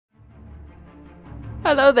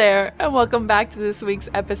Hello there, and welcome back to this week's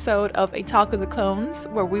episode of A Talk of the Clones,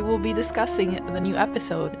 where we will be discussing the new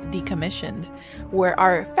episode, Decommissioned, where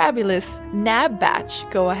our fabulous NAB batch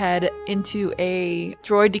go ahead into a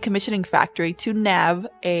droid decommissioning factory to nab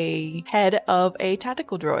a head of a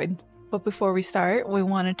tactical droid. But before we start, we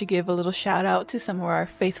wanted to give a little shout out to some of our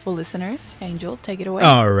faithful listeners. Angel, take it away.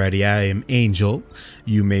 Alrighty, I am Angel.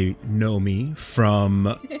 You may know me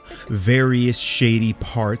from various shady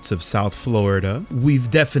parts of South Florida. We've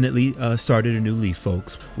definitely started a new leaf,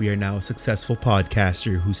 folks. We are now a successful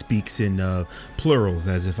podcaster who speaks in plurals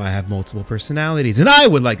as if I have multiple personalities. And I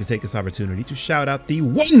would like to take this opportunity to shout out the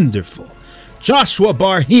wonderful Joshua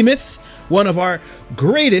Barhemoth, one of our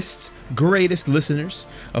greatest listeners,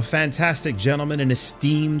 a fantastic gentleman, an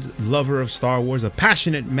esteemed lover of Star Wars, a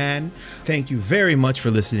passionate man. Thank you very much for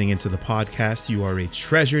listening into the podcast. You are a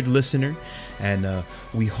treasured listener, and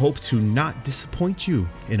we hope to not disappoint you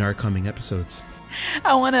in our coming episodes.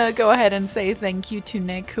 I want to go ahead and say thank you to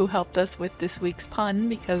Nick, who helped us with this week's pun,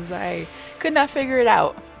 because I could not figure it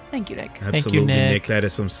out. Thank you, Nick. Absolutely, Thank you, Nick. That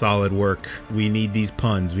is some solid work. We need these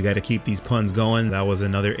puns. We got to keep these puns going. That was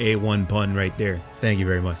another A1 pun right there. Thank you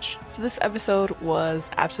very much. So this episode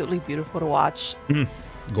was absolutely beautiful to watch.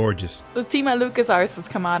 Gorgeous. The team at LucasArts has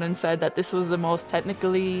come out and said that this was the most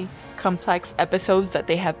technically complex episodes that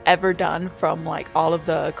they have ever done, from like all of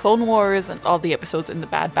the Clone Wars and all the episodes in the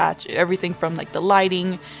Bad Batch. Everything from like the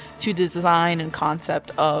lighting to the design and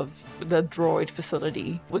concept of the droid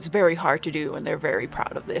facility was very hard to do, and they're very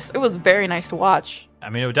proud of this. It was very nice to watch. I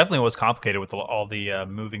mean, it definitely was complicated with all the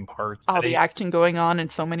moving parts. All the action going on and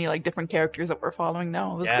so many like different characters that we're following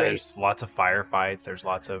now. It was great. There's lots of firefights. There's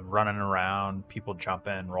lots of running around, people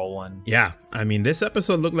jumping, rolling. Yeah, I mean, this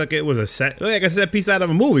episode looked like it was a set piece out of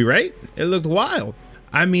a movie, right? It looked wild.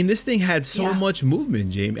 I mean, this thing had so much movement,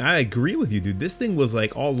 Jamie. I agree with you, dude. This thing was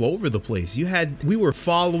like all over the place. We were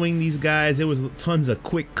following these guys. There was tons of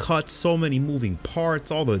quick cuts, so many moving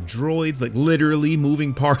parts, all the droids, like literally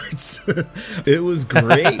moving parts. It was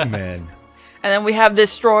great, man. And then we have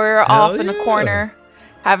Destroyer off in the corner,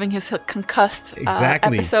 having his concussed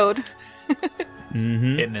episode.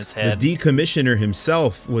 Hitting his head. The decommissioner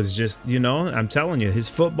himself was just, I'm telling you, his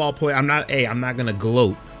football play. I'm not gonna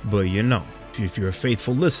gloat, but if you're a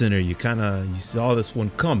faithful listener, you saw this one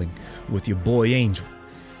coming with your boy Angel.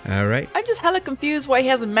 All right. I'm just hella confused why he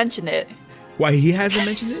hasn't mentioned it. Why he hasn't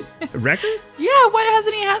mentioned it? Record? Yeah, why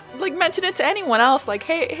hasn't he mentioned it to anyone else? Like,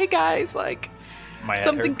 hey guys, like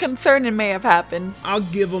something concerning may have happened. I'll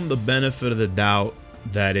give him the benefit of the doubt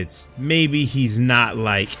that it's maybe he's not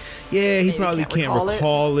he probably can't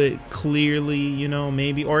recall it clearly,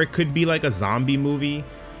 maybe, or it could be like a zombie movie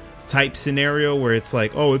type scenario where it's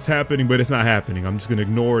like, oh, it's happening, but it's not happening. I'm just gonna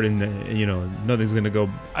ignore it, and nothing's gonna go.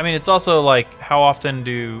 I mean, it's also like, how often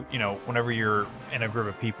do whenever you're in a group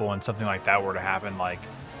of people and something like that were to happen, like,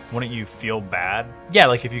 wouldn't you feel bad? Yeah,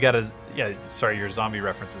 like if you got your zombie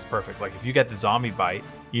reference is perfect. Like if you get the zombie bite,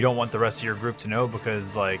 you don't want the rest of your group to know,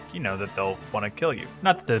 because that they'll want to kill you.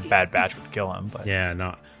 Not that the Bad Batch would kill him, but yeah,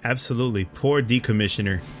 no, absolutely. Poor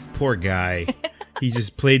decommissioner, poor guy. He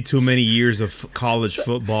just played too many years of college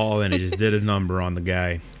football, and it just did a number on the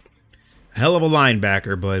guy. Hell of a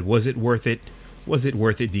linebacker, but was it worth it? Was it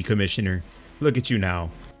worth it, decommissioner? Look at you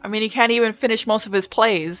now. I mean, he can't even finish most of his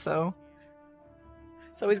plays, so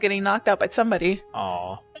he's getting knocked out by somebody.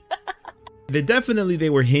 Aw. They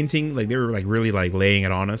were hinting, like they were like really like laying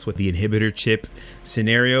it on us with the inhibitor chip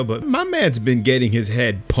scenario, but my man's been getting his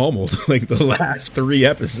head pummeled like the last 3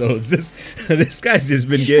 episodes. This guy's just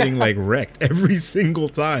been getting like wrecked every single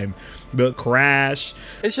time. The crash.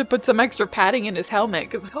 They should put some extra padding in his helmet,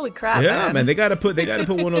 because holy crap, yeah, man, they gotta put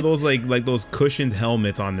one of those like those cushioned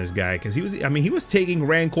helmets on this guy, because he was taking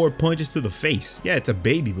Rancor punches to the face. Yeah, it's a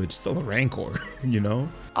baby, but it's still a Rancor,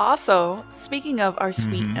 Also, speaking of our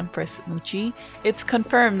sweet Empress Muchi, it's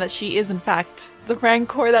confirmed that she is in fact the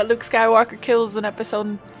Rancor that Luke Skywalker kills in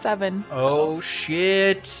episode 7. Oh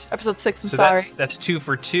shit! Episode 6. I'm sorry. That's 2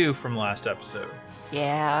 for 2 from last episode.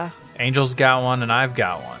 Yeah. Angel's got one and I've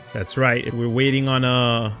got one. That's right. We're waiting on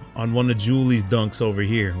one of Julie's dunks over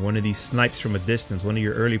here. One of these snipes from a distance. One of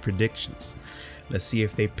your early predictions. Let's see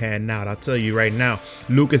if they pan out. I'll tell you right now,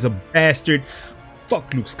 Luke is a bastard.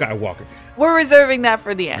 Fuck Luke Skywalker. We're reserving that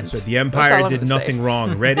for the end. That's right. The Empire did nothing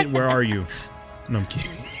wrong. Reddit, where are you? No, I'm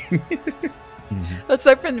kidding. Let's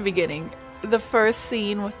start from the beginning. The first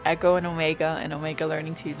scene with Echo and Omega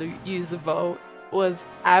learning to use the bow was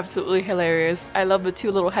absolutely hilarious. I love the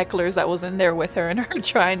 2 little hecklers that was in there with her and her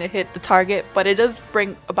trying to hit the target, but it does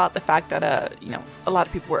bring about the fact that a lot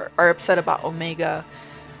of people are upset about Omega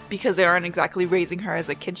because they aren't exactly raising her as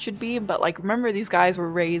a kid should be. But like, remember, these guys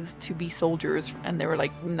were raised to be soldiers, and they were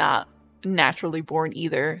like not naturally born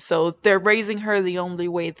either. So they're raising her the only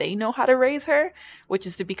way they know how to raise her, which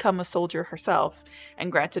is to become a soldier herself.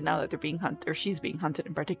 And granted, now that they're being hunted, or she's being hunted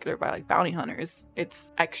in particular by like bounty hunters,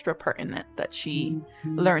 it's extra pertinent that she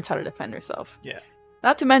learns how to defend herself. Yeah.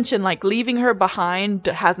 Not to mention, like, leaving her behind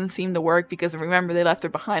hasn't seemed to work, because remember, they left her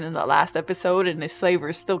behind in the last episode and the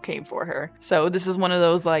slavers still came for her. So this is one of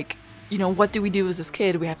those, like, you know, what do we do as this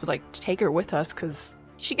kid? We have to, like, take her with us because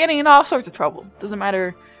she's getting in all sorts of trouble. Doesn't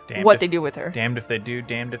matter what they do with her. Damned if they do,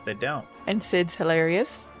 damned if they don't. And Sid's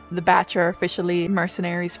hilarious. The Batch are officially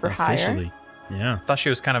mercenaries for hire. Officially. Yeah. I thought she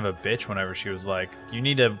was kind of a bitch whenever she was like, you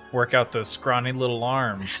need to work out those scrawny little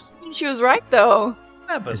arms. She was right, though.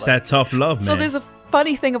 Yeah, but It's like, that tough love, man. So there's a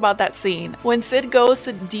funny thing about that scene. When Sid goes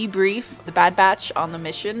to debrief the Bad Batch on the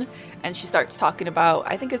mission, and she starts talking about,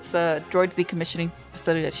 I think it's a droid decommissioning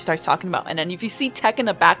facility that she starts talking about. And then if you see Tech in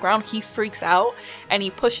the background, he freaks out and he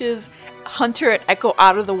pushes Hunter and Echo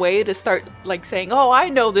out of the way to start like saying, oh, I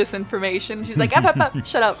know this information. She's like,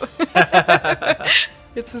 shut up.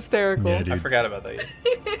 It's hysterical. Yeah, dude. I forgot about that.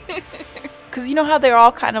 Because you know how they're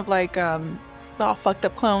all kind of like all fucked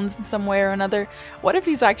up clones in some way or another? What if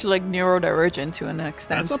he's actually like neurodivergent to an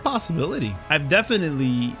extent? That's a possibility. I've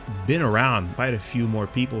definitely been around quite a few more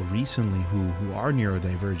people recently who are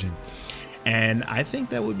neurodivergent. And I think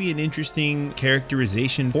that would be an interesting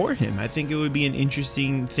characterization for him. I think it would be an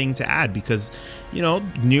interesting thing to add because, you know,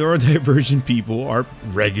 neurodivergent people are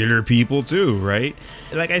regular people too, right?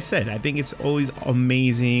 Like I said, I think it's always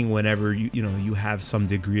amazing whenever you have some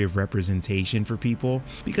degree of representation for people,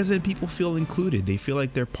 because then people feel included. They feel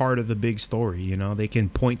like they're part of the big story. You know, they can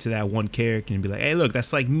point to that one character and be like, hey, look,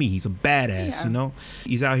 that's like me. He's a badass. Yeah. You know,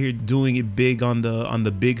 he's out here doing it big on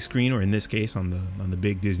the big screen, or in this case on the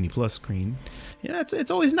big Disney Plus screen. Yeah, it's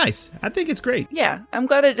always nice. I think it's great. Yeah, I'm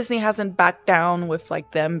glad that Disney hasn't backed down with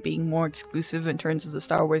like them being more exclusive in terms of the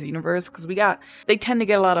Star Wars universe, because they tend to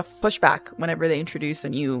get a lot of pushback whenever they introduce a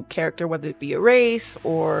new character, whether it be a race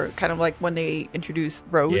or kind of like when they introduce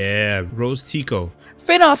Rose. Yeah, Rose Tico.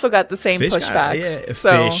 Finn also got the same Fish pushbacks. yeah,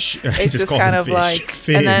 so Fish. it's just call kind him of Fish. like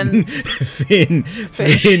Finn. and then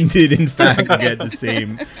Finn did in fact get the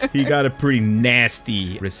same. He got a pretty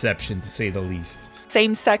nasty reception, to say the least.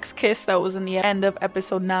 same-sex kiss that was in the end of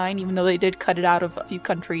episode 9, even though they did cut it out of a few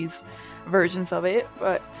countries' versions of it.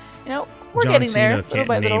 But, you know, we're John getting Cena there little can't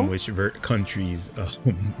by name little. which countries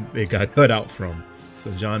they got cut out from.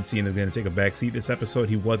 So John Cena is going to take a back seat this episode.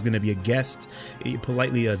 He was going to be a guest. He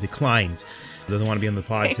politely declined. Doesn't want to be on the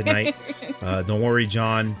pod tonight. Don't worry,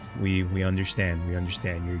 John. We understand. We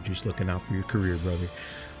understand. You're just looking out for your career, brother.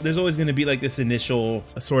 There's always going to be like this initial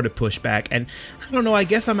sort of pushback. And I don't know, I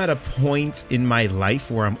guess I'm at a point in my life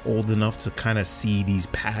where I'm old enough to kind of see these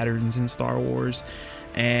patterns in Star Wars.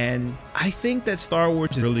 And I think that Star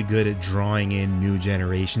Wars is really good at drawing in new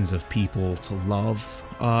generations of people to love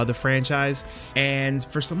the franchise. And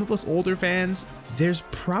for some of us older fans, there's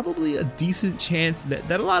probably a decent chance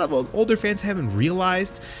that a lot of older fans haven't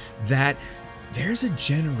realized that there's a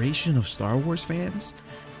generation of Star Wars fans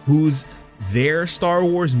whose their Star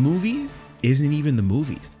Wars movies isn't even the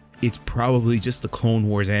movies. It's probably just the Clone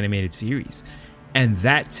Wars animated series. And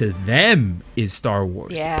that to them is Star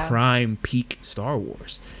Wars. Yeah. Prime peak Star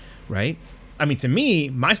Wars, right? I mean, to me,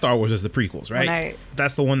 my Star Wars is the prequels, right?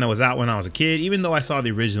 That's the one that was out when I was a kid. Even though I saw the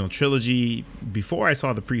original trilogy before I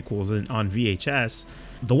saw the prequels on VHS,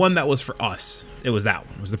 the one that was for us, it was that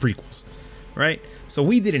one. It was the prequels, right? So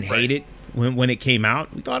we didn't hate it when it came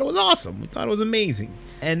out. We thought it was awesome. We thought it was amazing.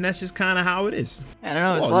 And that's just kind of how it is. I don't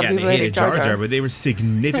know. There's a Well, lot yeah, of they people that hated hate Jar Jar Jar. Jar, but they were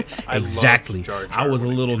significant. I Exactly. loved Jar Jar I was a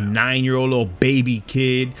when it little came out. 9-year-old little baby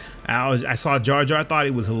kid. I saw Jar Jar. I thought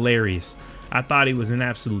it was hilarious. I thought it was an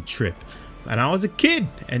absolute trip. And I was a kid.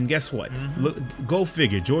 And guess what? Look, go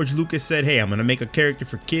figure. George Lucas said, hey, I'm going to make a character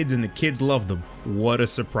for kids, and the kids loved them. What a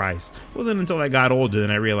surprise. It wasn't until I got older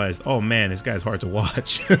that I realized, oh man, this guy's hard to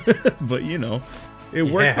watch. But you know, it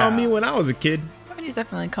worked on me when I was a kid. He's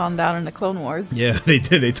definitely calmed down in the Clone Wars. Yeah, they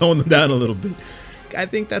did. They toned them down a little bit. I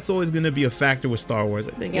think that's always going to be a factor with Star Wars.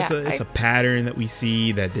 I think it's a pattern that we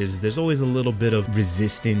see, that there's always a little bit of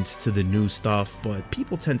resistance to the new stuff, but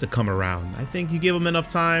people tend to come around. I think you give them enough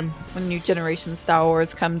time. When new generation Star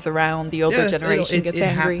Wars comes around, the older generation gets it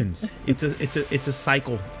angry. happens. It's a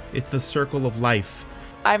cycle. It's the circle of life.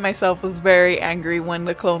 I myself was very angry when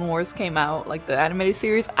the Clone Wars came out, like the animated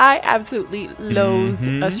series. I absolutely loathed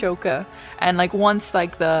Ashoka, and like once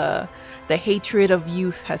like the hatred of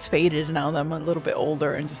youth has faded now that I'm a little bit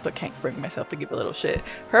older and just can't bring myself to give a little shit.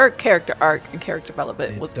 Her character arc and character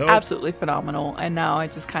development was dope. Absolutely phenomenal, and now I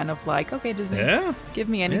just kind of like, okay, Disney, give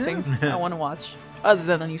me anything I want to watch other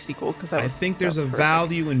than a new sequel, because I think there's a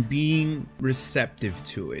value in being receptive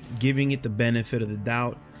to it, giving it the benefit of the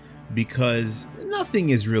doubt, because nothing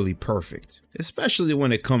is really perfect, especially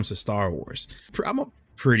when it comes to Star Wars. I'm a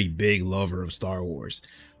pretty big lover of Star Wars,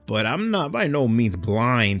 but I'm not by no means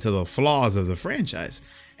blind to the flaws of the franchise.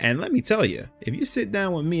 And let me tell you, if you sit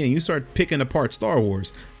down with me and you start picking apart Star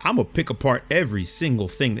Wars, I'm gonna pick apart every single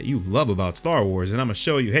thing that you love about Star Wars, and I'm gonna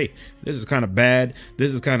show you, hey, this is kind of bad,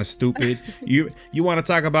 this is kind of stupid. You want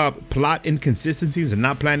to talk about plot inconsistencies and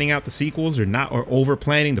not planning out the sequels or over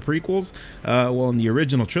planning the prequels? Well, in the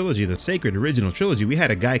original trilogy, the sacred original trilogy, we had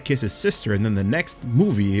a guy kiss his sister, and then the next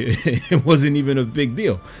movie it wasn't even a big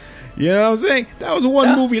deal. You know what I'm saying? That was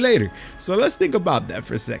one movie later. So let's think about that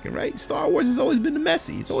for a second, right? Star Wars has always been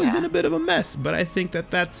messy. It's always been a bit of a mess, but I think that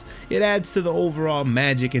it adds to the overall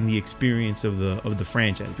magic and the experience of the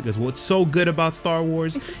franchise, because what's so good about Star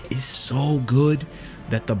Wars is so good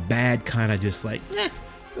that the bad kind of just like,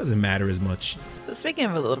 doesn't matter as much. Speaking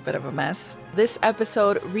of a little bit of a mess, this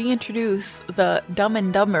episode reintroduced the Dumb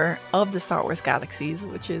and Dumber of the Star Wars galaxies,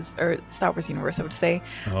 or Star Wars universe, I would say.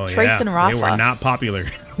 Oh, Trace and Rafa. They were not popular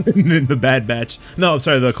in the Bad Batch. No, I'm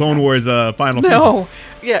sorry, the Clone Wars final season. No.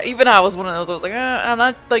 Yeah, even I was one of those. I was like, I'm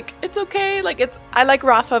not, like, it's okay. Like, I like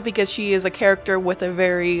Rafa because she is a character with a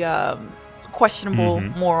very questionable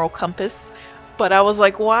moral compass. But I was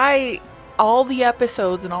like, why all the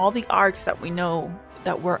episodes and all the arcs that we know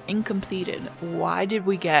that were incompleted, why did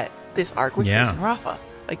we get this arc with Trace and Rafa?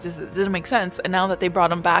 Like, this didn't make sense. And now that they brought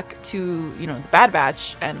them back to, the Bad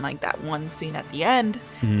Batch and like that one scene at the end,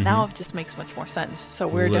 now it just makes much more sense. So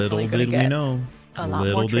we're definitely going to get a lot more Trace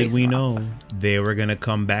Little did we know Rafa. they were going to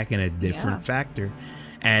come back in a different factor.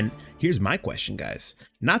 And here's my question, guys.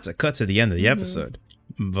 Not to cut to the end of the episode,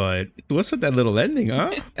 but what's with that little ending,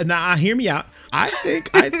 huh? And now hear me out. I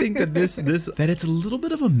think that that it's a little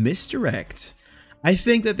bit of a misdirect. I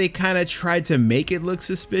think that they kind of tried to make it look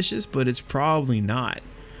suspicious, but it's probably not.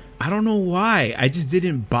 I don't know why. I just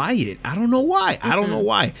didn't buy it. I don't know why. I don't know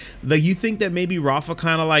why. Like, you think that maybe Rafa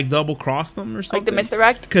kind of like double crossed them or something? Like the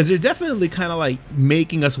misdirect? Because they're definitely kind of like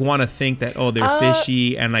making us want to think that, oh, they're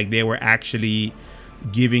fishy, and like they were actually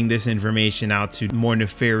giving this information out to more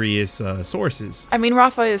nefarious sources. I mean,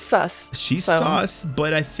 Rafa is sus. She's sus,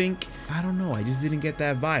 but I don't know. I just didn't get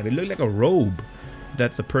that vibe. It looked like a robe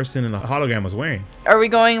that the person in the hologram was wearing. Are we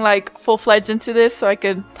going like full-fledged into this so I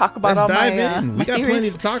can talk about Let's dive in. We got theories? plenty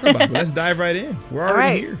to talk about, but let's dive right in. We're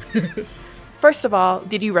already here. First of all,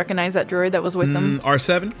 did you recognize that droid that was with them?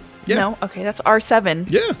 R7? Yeah. No? Okay, that's R7.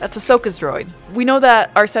 Yeah. That's Ahsoka's droid. We know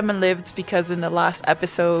that R7 lived because in the last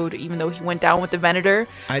episode, even though he went down with the Venator...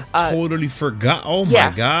 I totally forgot. Oh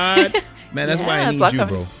my God. Man, that's why I need you,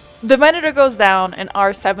 bro. The Venator goes down, and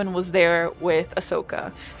R7 was there with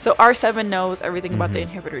Ahsoka. So R7 knows everything about the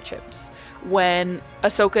inhibitor chips. When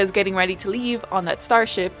Ahsoka is getting ready to leave on that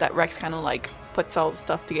starship that Rex kind of like puts all the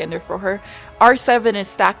stuff together for her, R7 is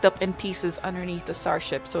stacked up in pieces underneath the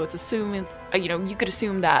starship. So it's assuming, you could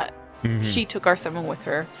assume that she took R7 with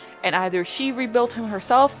her, and either she rebuilt him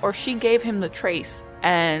herself or she gave him the Trace,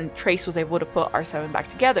 and Trace was able to put R7 back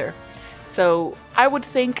together. So I would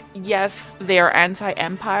think, yes, they are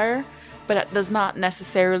anti-Empire, but that does not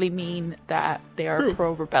necessarily mean that they are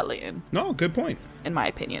pro-rebellion. No, good point. In my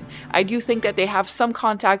opinion. I do think that they have some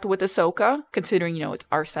contact with Ahsoka, considering, it's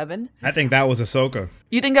R7. I think that was Ahsoka.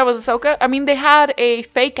 You think that was Ahsoka? I mean, they had a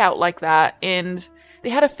fake out like that in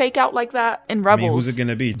Rebels. I mean, who's it going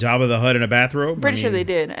to be? Jabba the Hutt in a bathrobe? Pretty sure they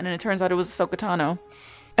did. And then it turns out it was Ahsoka Tano.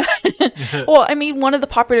 Well, I mean, one of the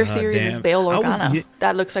popular theories is Bail Organa.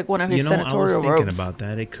 That looks like one of his senatorial robes. I was thinking about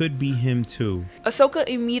that. It could be him too. Ahsoka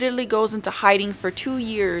immediately goes into hiding for 2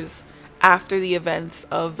 years after the events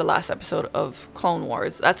of the last episode of Clone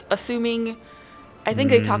Wars. That's assuming, I think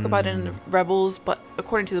they talk about it in Rebels, but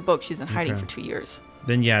according to the book, she's in hiding for 2 years.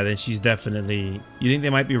 Then she's definitely... You think they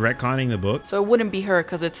might be retconning the book? So it wouldn't be her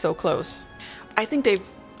because it's so close. I think they've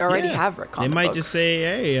already have retconned the book. They might just say,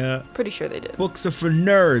 hey... Pretty sure they did. Books are for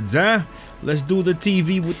nerds, huh? Let's do the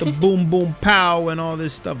TV with the boom, boom, pow and all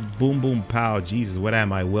this stuff. Boom, boom, pow. Jesus, what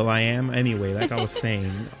am I? Will I am? Anyway, like I was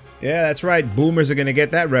saying... Yeah, that's right. Boomers are going to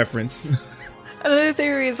get that reference. Another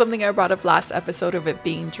theory is something I brought up last episode of it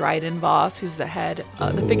being Dryden Voss, who's the head,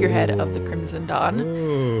 the figurehead of the Crimson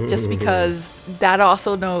Dawn. Just because that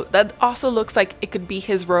also looks like it could be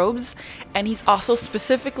his robes, and he's also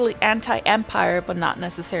specifically anti-Empire, but not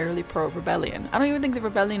necessarily pro-rebellion. I don't even think the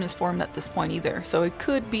rebellion is formed at this point either, so it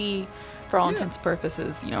could be, for all intents and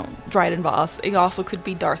purposes, Dryden Voss. It also could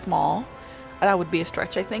be Darth Maul. That would be a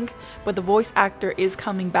stretch, I think. But the voice actor is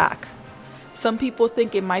coming back. Some people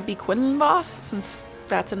think it might be Quinlan Voss, since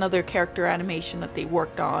that's another character animation that they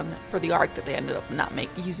worked on for the arc that they ended up not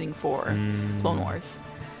using for Clone Wars.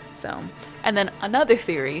 So, and then another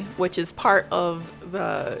theory, which is part of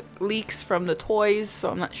the leaks from the toys.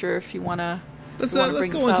 So I'm not sure if you want to. Let's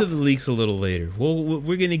go into the leaks a little later.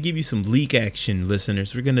 We're going to give you some leak action,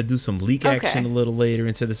 listeners. We're going to do some leak action a little later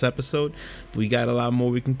into this episode. We got a lot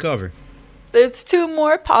more we can cover. There's 2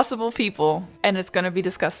 more possible people, and it's going to be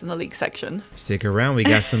discussed in the leak section. Stick around. We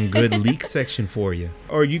got some good leak section for you.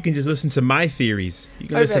 Or you can just listen to my theories. You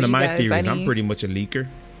can listen to my theories. I'm pretty much a leaker.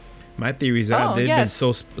 My theories, they've been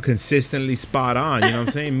so consistently spot on. You know what I'm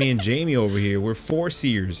saying? Me and Jamie over here, we're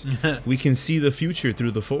Force-seers. We can see the future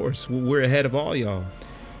through the Force. We're ahead of all y'all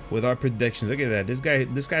with our predictions. Look at that.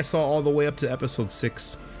 This guy saw all the way up to episode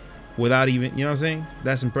 6 without even, you know what I'm saying?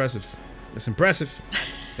 That's impressive. That's impressive.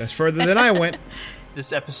 That's further than I went.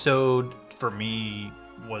 This episode, for me,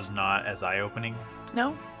 was not as eye-opening.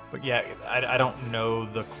 No? But yeah, I don't know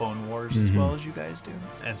the Clone Wars as well as you guys do.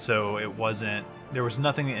 And so there was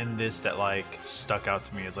nothing in this that like stuck out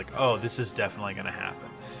to me as like, oh, this is definitely going to happen.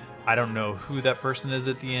 I don't know who that person is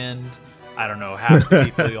at the end. I don't know half the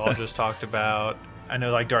people you all just talked about. I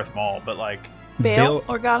know like Darth Maul, but like... Bail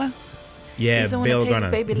Organa? Yeah, He's the one Bail that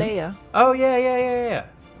Organa. Baby Leia. Oh, yeah.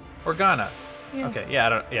 Organa. Yes. Okay,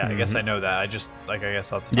 yeah, I guess I know that. I just, like, I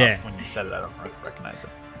guess off the top, when you said it, I don't recognize it.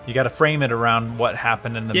 You got to frame it around what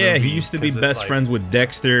happened in the movie. Yeah, he used to be best friends with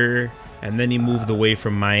Dexter, and then he moved away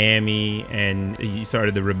from Miami, and he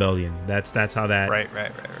started the rebellion. That's how that... Right.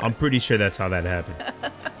 I'm pretty sure that's how that happened.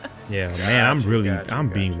 Yeah, man, I'm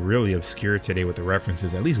being really obscure today with the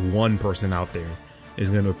references. At least one person out there is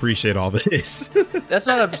going to appreciate all this. That's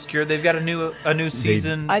not obscure. They've got a new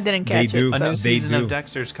season. I didn't catch it. A new season of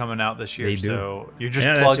Dexter's coming out this year. They do. So you're just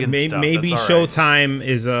plugging stuff. Maybe that's Showtime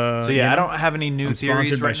is So yeah, I don't have any new theories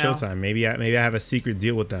sponsored by Showtime. Maybe I have a secret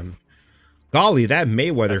deal with them. Golly, that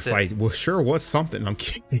Mayweather fight sure was something. I'm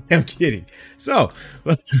kidding. So,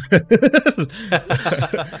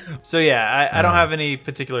 so yeah, I don't have any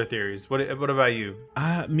particular theories. What about you?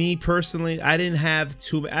 Me personally, I didn't have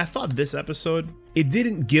too. I thought this episode, it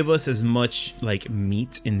didn't give us as much like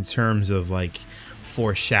meat in terms of like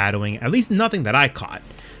foreshadowing. At least nothing that I caught.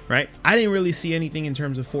 Right? I didn't really see anything in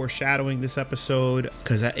terms of foreshadowing this episode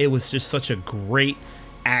because it was just such a great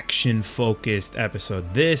action-focused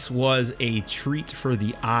episode. This was a treat for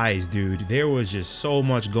the eyes, dude. There was just so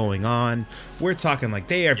much going on. We're talking like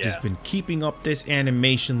they have just been keeping up this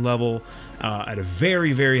animation level at a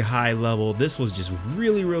very, very high level. This was just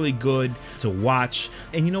really, really good to watch.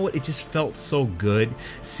 And you know what? It just felt so good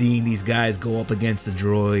seeing these guys go up against the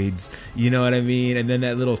droids. You know what I mean? And then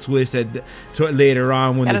that little twist that later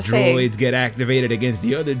on when the droids get activated against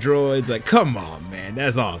the other droids. Like, come on, man.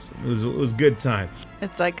 That's awesome. It was good time.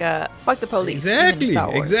 It's like fuck the police.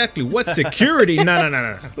 Exactly. What security?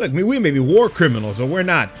 No. Look, we may be war criminals, but we're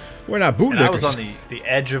not bootlickers. I was on the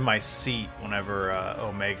edge of my seat whenever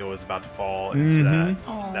Omega was about to fall into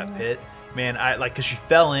that pit. Man, because she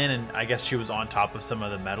fell in, and I guess she was on top of some of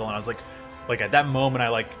the metal, and I was like at that moment, I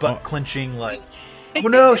like butt clenching, like, oh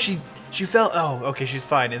no, she fell. Oh, okay, she's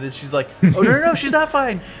fine. And then she's like, oh no, she's not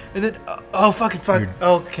fine. And then fuck.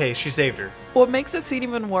 Okay, she saved her. What makes it seem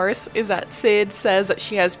even worse is that Sid says that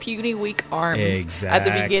she has puny, weak arms at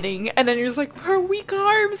the beginning, and then you're just like, her weak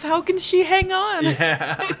arms, how can she hang on?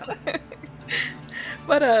 Yeah.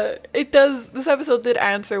 But this episode did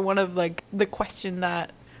answer one of like the question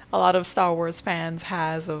that a lot of Star Wars fans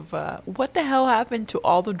has of what the hell happened to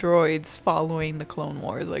all the droids following the Clone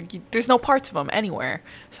Wars? Like, there's no parts of them anywhere.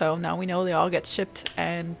 So now we know they all get shipped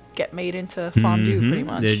and get made into fondue, pretty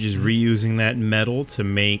much. They're just reusing that metal to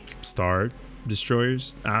make Star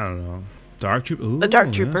Destroyers. I don't know. The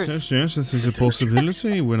Dark Troopers. Yes, this is a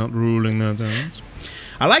possibility. We're not ruling that out.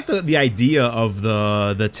 I like the idea of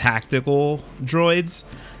the tactical droids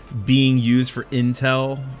being used for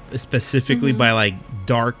intel, specifically by like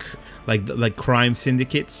dark, like crime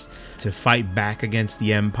syndicates to fight back against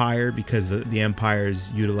the Empire, because the Empire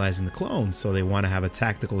is utilizing the clones, so they want to have a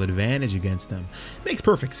tactical advantage against them. It makes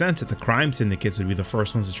perfect sense that the crime syndicates would be the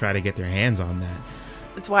first ones to try to get their hands on that.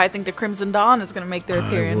 That's why I think the Crimson Dawn is going to make their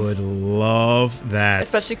appearance. I would love that.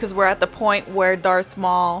 Especially because we're at the point where Darth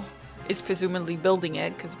Maul is presumably building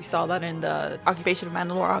it, because we saw that in the Occupation of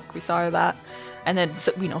Mandalore. We saw that. And then,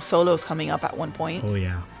 you know, Solo's coming up at one point. Oh,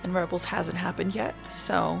 yeah. And Rebels hasn't happened yet.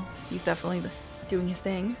 So he's definitely doing his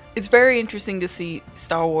thing. It's very interesting to see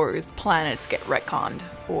Star Wars planets get retconned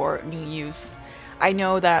for new use. I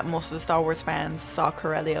know that most of the Star Wars fans saw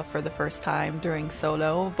Corellia for the first time during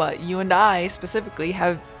Solo, but you and I specifically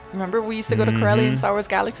have... Remember we used to go to Corellia in Star Wars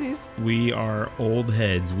Galaxies? We are old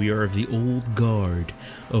heads. We are of the old guard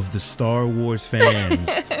of the Star Wars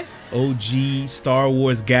fans. OG Star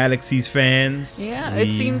Wars Galaxies fans. Yeah, it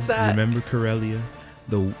seems that... Remember Corellia?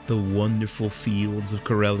 The wonderful fields of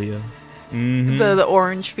Corellia. The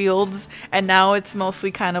orange fields. And now it's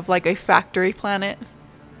mostly kind of like a factory planet.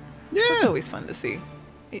 Yeah. So it's always fun to see.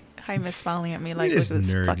 Jaime's smiling at me like this this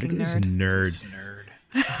nerd. fucking This nerd. nerd.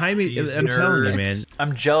 Jaime, I'm telling you, man.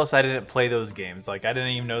 I'm jealous I didn't play those games. Like, I didn't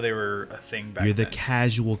even know they were a thing back You're the then.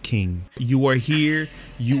 casual king. You are here.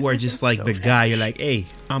 You are just like So the guy. You're like, hey,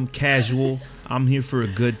 I'm casual. I'm here for a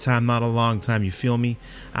good time, not a long time. You feel me?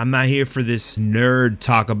 I'm not here for this nerd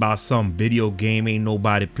talk about some video game ain't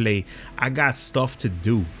nobody play. I got stuff to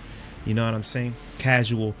do. You know what I'm saying?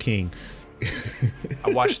 Casual king. I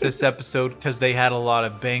watched this episode because they had a lot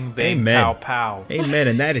of bang, bang, Amen. pow, pow. Amen.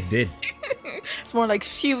 And that it did. It's more like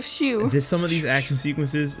shoo shoo. There's some of these action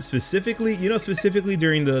sequences specifically, you know, specifically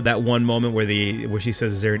during that one moment where she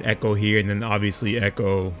says, is there an echo here? And then obviously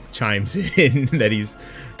Echo chimes in that he's...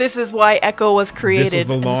 This is why Echo was created. This was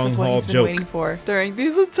the and long this is what haul he's been joke. waiting for during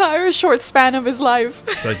this entire short span of his life.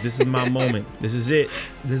 It's like, this is my moment. This is it.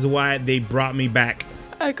 This is why they brought me back.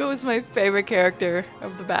 Echo is my favorite character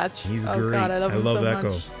of the batch. He's oh great. God, I love him so Echo.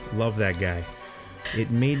 much. Love that guy.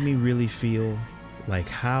 It made me really feel like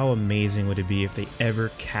how amazing would it be if they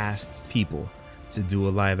ever cast people to do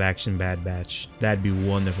a live action Bad Batch. That'd be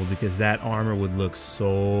wonderful because that armor would look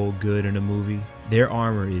so good in a movie. Their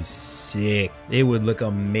armor is sick. It would look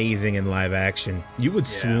amazing in live action. You would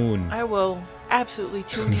swoon. I will absolutely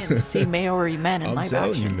tune in to see Maori men in I'm live telling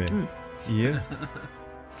action. you, man. Yeah.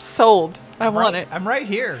 Sold. I want it. I'm right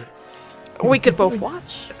here. We could both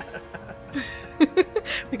watch.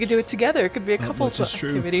 We could do it together. It could be a couple much is true.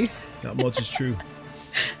 activity. Not much is true.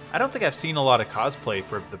 I don't think I've seen a lot of cosplay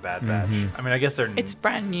for the Bad Batch. I mean, I guess they're It's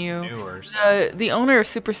brand new. newer. The owner of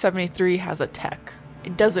Super 73 has a tech.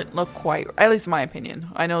 It doesn't look quite, at least in my opinion.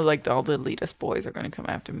 I know like all the elitist boys are going to come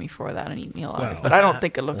after me for that and eat me alive, Wow. but I don't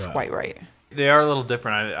think it looks Wow. quite right. They are a little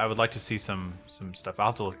different. I would like to see some stuff. I'll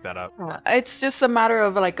have to look that up. It's just a matter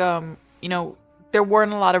of like, you know, there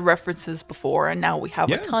weren't a lot of references before, and now we have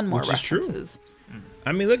a Yeah, ton more which is true. references.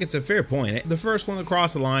 I mean, look, it's a fair point. The first one to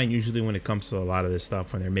cross the line, usually when it comes to a lot of this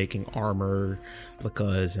stuff, when they're making armor,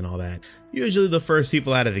 replicas, and all that, usually the first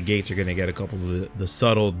people out of the gates are going to get a couple of the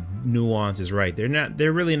subtle nuances right.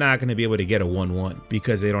 They're really not going to be able to get a 1-1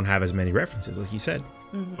 because they don't have as many references, like you said.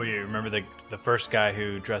 Well, you remember the first guy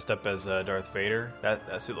who dressed up as Darth Vader?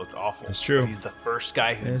 That suit looked awful. That's true. He's the first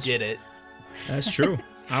guy who did it. That's true.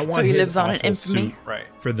 I want So he his lives on an awful infamy? suit Right.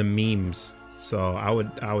 for the memes. So I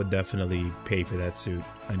would definitely pay for that suit.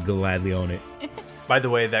 I'd gladly own it. By the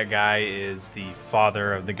way, that guy is the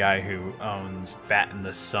father of the guy who owns Bat in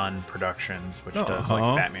the Sun Productions, which does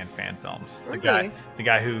like Batman fan films. Really? The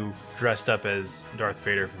guy who dressed up as Darth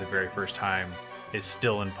Vader for the very first time is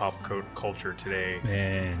still in pop culture today,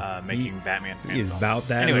 Man, making Batman fan he is films. about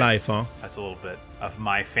that Anyways, life, huh? That's a little bit of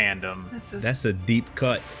my fandom. That's a deep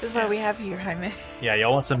cut. This is why we have you, Jaime. Yeah,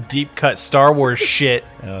 y'all want some deep cut Star Wars shit?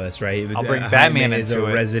 Oh, that's right. I'll bring Jaime Batman is into a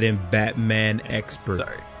it. resident Batman expert.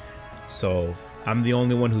 Sorry. So I'm the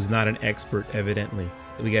only one who's not an expert, evidently.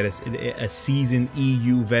 We got a seasoned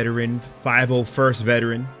EU veteran, 501st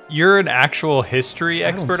veteran. You're an actual history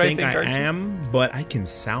expert, I don't think I aren't you? am, but I can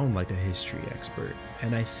sound like a history expert,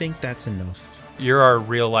 and I think that's enough. You're our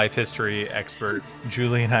real life history expert.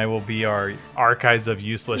 Julie and I will be our archives of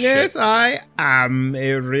useless Yes, shit. I am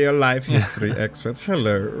a real life history expert.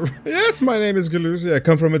 Hello. Yes, my name is Galuzi. I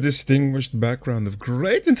come from a distinguished background of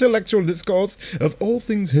great intellectual discourse of all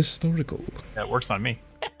things historical. That works on me.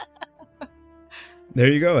 There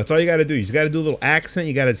you go. That's all you got to do. You just got to do a little accent.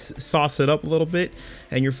 You got to sauce it up a little bit,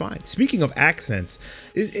 and you're fine. Speaking of accents,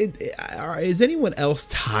 is anyone else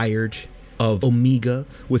tired of Omega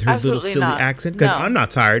with her little Absolutely silly not. accent? Because No. I'm not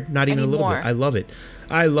tired, not even a little Anymore. bit. I love it.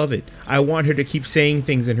 I love it. I want her to keep saying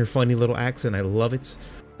things in her funny little accent. I love it.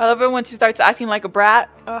 I love it when she starts acting like a brat.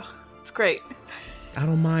 Ugh, it's great. I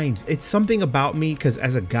don't mind. It's something about me because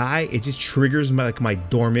as a guy, it just triggers my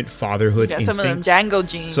dormant fatherhood instincts. Some of them Django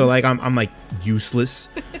genes. So like I'm like useless.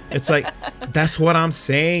 It's like that's what I'm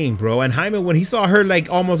saying, bro. And Jaime, when he saw her like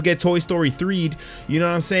almost get Toy Story 3'd, you know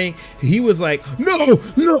what I'm saying? He was like, no,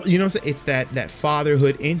 you know what I'm saying? It's that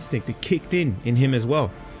fatherhood instinct that kicked in him as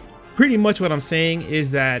well. Pretty much what I'm saying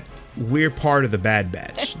is that we're part of the Bad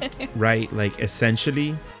Batch, right? Like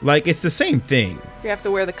essentially, like it's the same thing. We have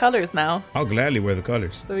to wear the colors now. I'll gladly wear the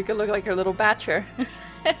colors. So we could look like our little batcher.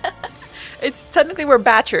 It's technically we're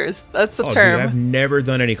batchers. That's the term. Dude, I've never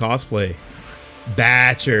done any cosplay.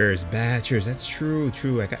 Batchers. That's true.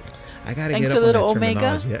 I gotta Thanks get up to on that little Omega,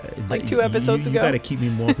 terminology. Yeah, like 2 episodes ago. You gotta keep me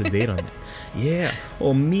more up to date on that. Yeah,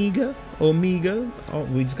 Omega. Oh,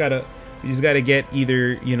 we just gotta get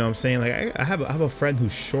either, you know what I'm saying? Like I have a friend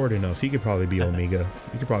who's short enough. He could probably be Omega.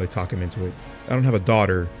 You could probably talk him into it. I don't have a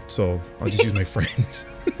daughter, so I'll just use my friends.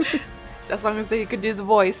 As long as they could do the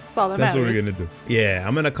voice, that's all that That's matters. what we're gonna do. Yeah,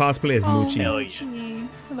 I'm gonna cosplay as Moochie. Hell yeah. Moochie.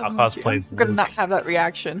 I'll cosplay as I'm gonna Luke. not have that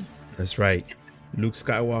reaction. That's right. Luke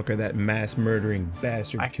Skywalker, that mass murdering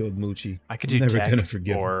bastard, killed Moochie. I could do Never Tech gonna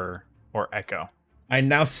forgive him. or Echo. I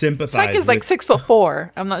now sympathize. Tech is like with-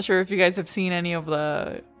 6'4". I'm not sure if you guys have seen any of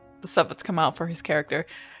the stuff that's come out for his character.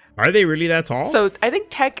 Are they really that tall? So I think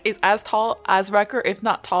Tech is as tall as Wrecker, if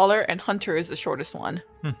not taller, and Hunter is the shortest one.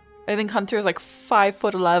 I think Hunter is like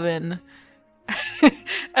 5'11",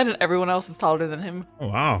 and then everyone else is taller than him. Oh,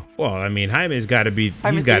 wow. Well, I mean, Jaime's got to be. He's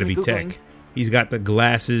Jaime's got to even be Googling. Tech. He's got the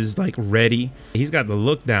glasses like ready. He's got the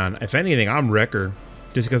look down. If anything, I'm Wrecker,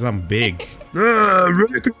 just because I'm big.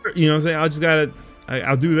 Wrecker. You know what I'm saying?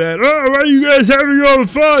 I'll do that. Oh, why are you guys having all the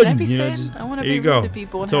fun? Can I be You know, Sid? I want to there be you go. rude to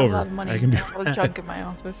people and It's have over. a lot of money. I can be. Have a lot of junk in my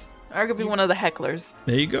office. Or I could be one of the hecklers.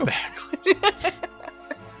 There you go.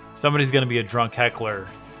 Somebody's gonna be a drunk heckler.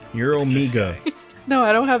 You're Omega. No,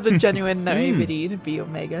 I don't have the genuine naivety to be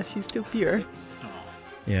Omega. She's too pure.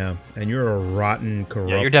 Yeah, and you're a rotten,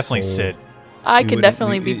 corrupt. Yeah, you're definitely soul. Sid. I You can wouldn't-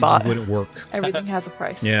 definitely be it just bought. wouldn't work. Everything has a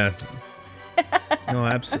price. Yeah. No,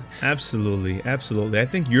 absolutely. I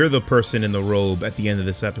think you're the person in the robe at the end of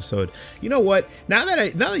this episode. You know what? Now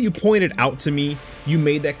that you pointed out to me, you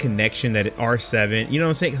made that connection that at R7. You know what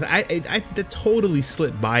I'm saying? Because that totally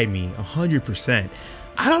slipped by me 100%.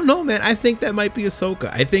 I don't know, man. I think that might be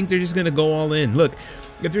Ahsoka. I think they're just gonna go all in. Look,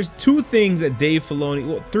 if there's 2 things that Dave Filoni,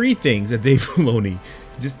 well, 3 things that Dave Filoni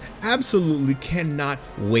just absolutely cannot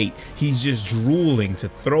wait. He's just drooling to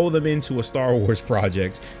throw them into a Star Wars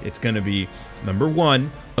project. It's gonna be number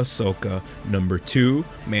 1, Ahsoka. Number 2,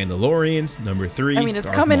 Mandalorians. Number 3, I mean, it's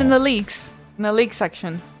Darth coming in Maul. the leaks. In the leak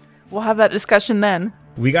section. We'll have that discussion then.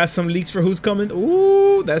 We got some leaks for who's coming.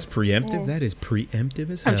 Ooh, that's preemptive. That is preemptive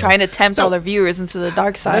as hell. I'm trying to tempt So, all the viewers into the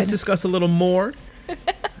dark side. Let's discuss a little more.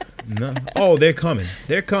 No. Oh, they're coming.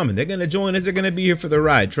 They're gonna join us. They're gonna be here for the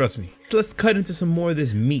ride. Trust me. Let's cut into some more of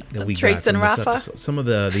this meat that we Trace got from and this Rafa? episode. Some of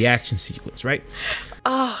the action sequence, right?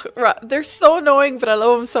 Oh, they're so annoying, but I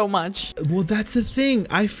love them so much. Well, that's the thing.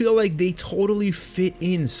 I feel like they totally fit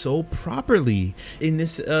in so properly in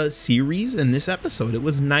this series and this episode. It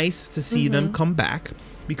was nice to see them come back.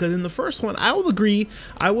 Because in the first one, I will agree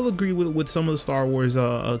with some of the Star Wars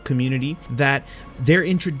community that their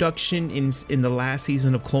introduction in the last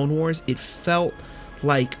season of Clone Wars, it felt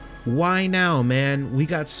like, why now, man? We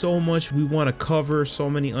got so much we want to cover, so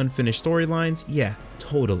many unfinished storylines. Yeah,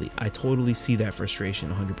 totally. I totally see that frustration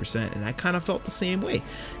 100%. And I kind of felt the same way.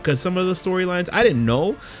 Because some of the storylines, I didn't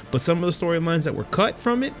know, but some of the storylines that were cut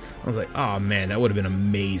from it, I was like, oh man, that would have been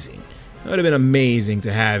amazing. That would have been amazing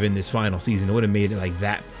to have in this final season. It would have made it like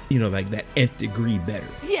that, you know, like that nth degree better.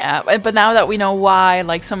 Yeah, but now that we know why,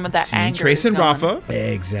 like some of that See, anger Trace is and gone. Rafa.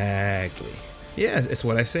 Exactly. Yeah, it's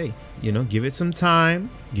what I say. You know, give it some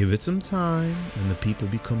time, and the people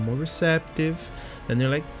become more receptive. Then they're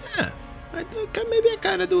like, yeah, maybe I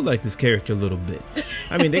kind of do like this character a little bit.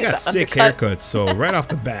 I mean, they got sick undercut. haircuts, so right off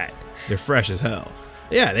the bat, they're fresh as hell.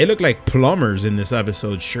 Yeah, they look like plumbers in this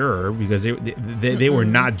episode, sure, because they were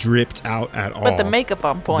not dripped out at all. But the makeup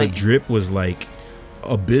on point. The drip was like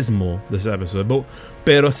abysmal this episode, but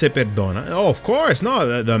pero se perdona. Oh, of course,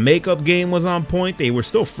 no, the makeup game was on point. They were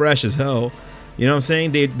still fresh as hell. You know what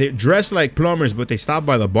I'm saying? They're dressed like plumbers, but they stopped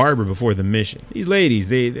by the barber before the mission. These ladies,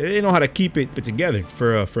 they know how to keep it together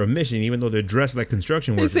for a mission, even though they're dressed like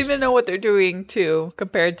construction They workers. seem to know what they're doing too,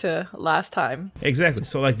 compared to last time. Exactly.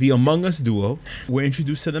 So like the Among Us duo, we're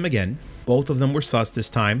introduced to them again. Both of them were sus this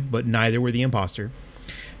time, but neither were the imposter.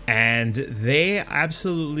 And they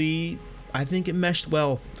absolutely, I think it meshed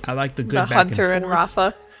well. I like the good The back Hunter and and forth.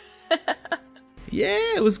 Rafa.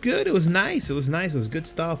 Yeah, it was good. It was nice. It was nice. It was good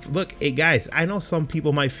stuff. Look, hey guys, I know some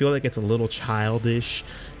people might feel like it's a little childish,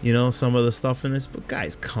 you know, some of the stuff in this, but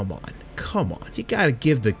guys, come on. Come on. You gotta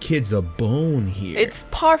give the kids a bone here. It's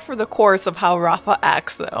par for the course of how Rafa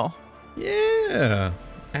acts, though. Yeah,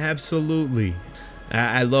 absolutely.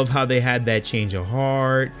 I love how they had that change of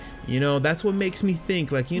heart. You know, that's what makes me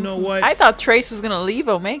think, like, you know what? I thought Trace was gonna leave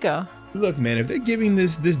Omega. Look, man, if they're giving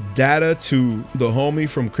this data to the homie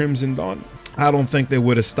from Crimson Dawn, I don't think they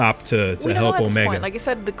would have stopped to help Omega. Point. Like I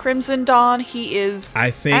said, the Crimson Dawn, he is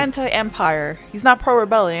anti-Empire. He's not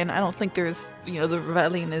pro-rebellion. I don't think there's, you know, the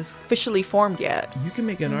rebellion is officially formed yet. You can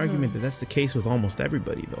make an argument that that's the case with almost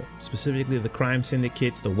everybody, though. Specifically the crime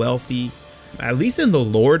syndicates, the wealthy. At least in the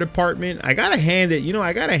lore department, I gotta hand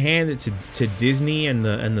it to Disney and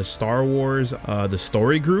the Star Wars, the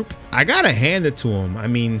story group. I gotta hand it to them. I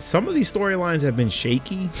mean, some of these storylines have been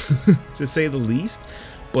shaky, to say the least,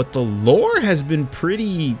 but the lore has been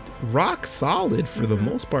pretty rock solid for the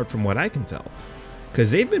most part, from what I can tell,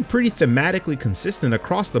 because they've been pretty thematically consistent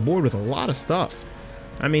across the board with a lot of stuff.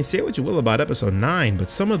 I mean, say what you will about episode 9, but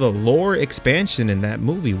some of the lore expansion in that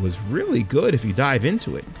movie was really good if you dive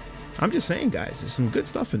into it. I'm just saying, guys, there's some good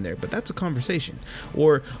stuff in there, but that's a conversation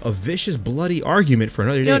or a vicious, bloody argument for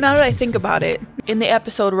another day. You know, now that I think about it, in the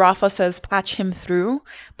episode, Rafa says patch him through,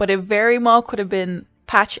 but it very well could have been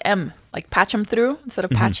patch him through instead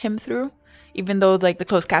of patch him through, even though like the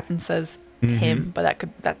closed caption says him, but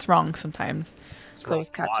that's wrong sometimes.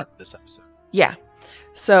 Closed caption. This episode. Yeah.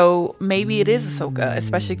 So maybe it is Ahsoka,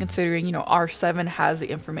 especially considering, you know, R7 has the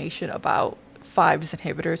information about 5's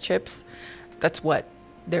inhibitor chips. That's what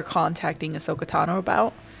they're contacting Ahsoka Tano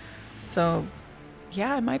about. So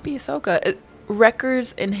yeah, it might be Ahsoka.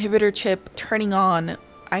 Wrecker's inhibitor chip turning on,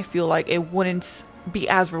 I feel like it wouldn't be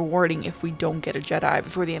as rewarding if we don't get a Jedi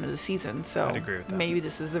before the end of the season. So I'd agree with that. Maybe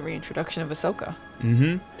this is the reintroduction of Ahsoka.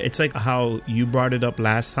 It's like how you brought it up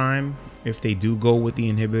last time. If they do go with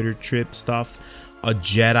the inhibitor chip stuff, a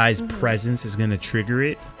Jedi's presence is going to trigger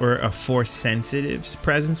it, or a Force sensitive's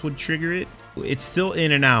presence would trigger it. It's still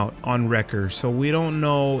in and out on Wrecker, so we don't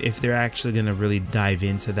know if they're actually going to really dive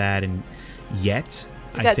into that and yet.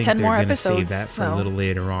 I think they're going to save that for a little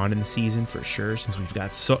later on in the season for sure, since we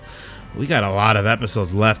got a lot of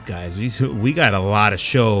episodes left, guys. We got a lot of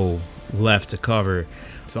show left to cover,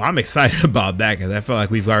 so I'm excited about that because I feel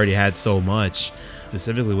like we've already had so much,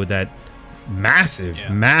 specifically with that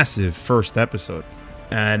massive first episode.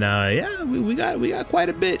 And we got quite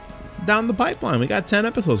a bit down the pipeline. We got 10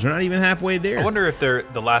 episodes. We're not even halfway there. I wonder if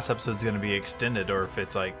the last episode is going to be extended, or if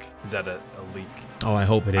it's like, is that a leak? Oh, I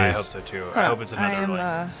hope it is. I hope so too. I hope it's another.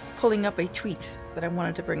 I am pulling up a tweet that I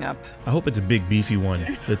wanted to bring up. I hope it's a big beefy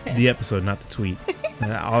one. The episode, not the tweet.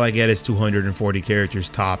 All I get is 240 characters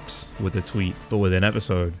tops with the tweet, but with an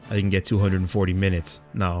episode, I can get 240 minutes.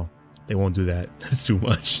 No, they won't do that. That's too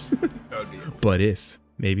much. But if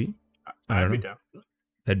maybe, I don't know.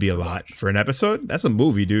 That'd be a lot for an episode. That's a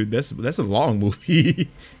movie, dude. That's a long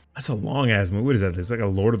movie. That's a long ass movie. What is that? It's like a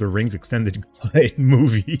Lord of the Rings extended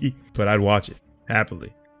movie. But I'd watch it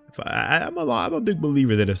happily. I'm a big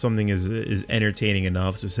believer that if something is entertaining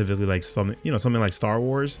enough, specifically like something like Star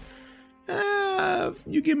Wars,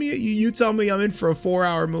 you tell me I'm in for a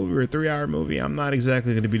 4-hour movie or a 3-hour movie, I'm not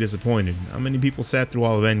exactly going to be disappointed. How many people sat through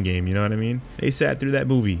all of Endgame? You know what I mean? They sat through that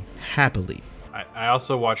movie happily. I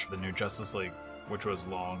also watched the new Justice League, which was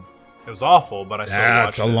long. It was awful, but I still watched it.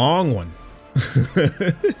 That's a long one.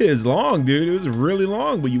 It's long, dude. It was really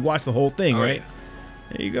long, but you watched the whole thing, right?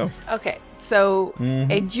 Yeah. There you go. Okay, so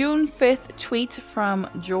a June 5th tweet from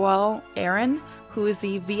Joel Aaron, who is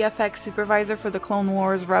the VFX supervisor for the Clone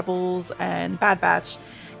Wars, Rebels, and Bad Batch,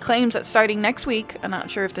 claims that starting next week, I'm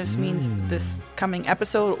not sure if this means this coming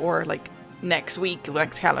episode or like next week,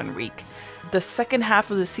 next calendar week, the second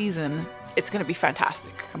half of the season, it's going to be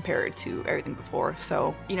fantastic compared to everything before.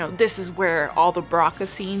 So, you know, this is where all the Baraka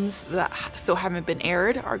scenes that still haven't been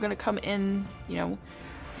aired are going to come in, you know,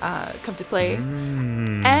 come to play.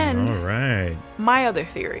 And all right, my other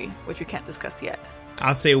theory, which we can't discuss yet.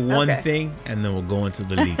 I'll say one thing and then we'll go into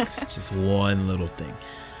the leaks. Just one little thing.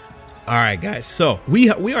 All right, guys. So we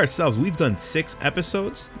ourselves, we've done 6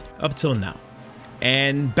 episodes up till now.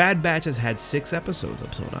 And Bad Batch has had 6 episodes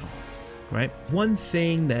up till now. Right. One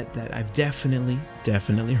thing that I've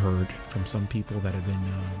definitely heard from some people that have been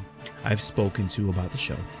I've spoken to about the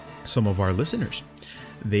show, some of our listeners,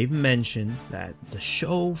 they've mentioned that the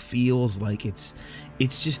show feels like it's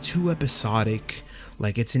just too episodic.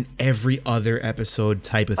 Like it's in every other episode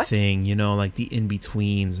type of thing, you know, like the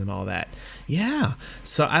in-betweens and all that. Yeah.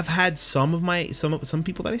 So I've had some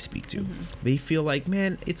people that I speak to, they feel like,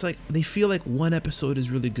 man, it's like they feel like one episode is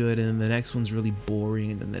really good and then the next one's really boring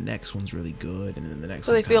and then the next one's really good and then the next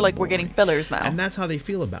so one's they feel like boring. We're getting fillers now. And that's how they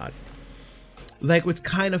feel about it. Like it's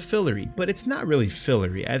kind of fillery, but it's not really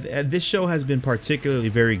fillery. This show has been particularly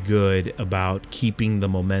very good about keeping the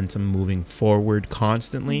momentum moving forward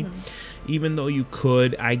constantly. Even though you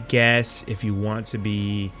could, I guess, if you want to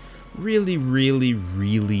be really, really,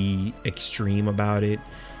 really extreme about it,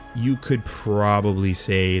 you could probably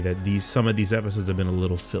say that some of these episodes have been a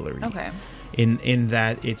little fillery. Okay. In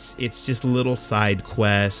that it's just little side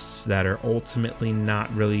quests that are ultimately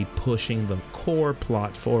not really pushing the core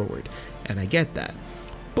plot forward. And I get that.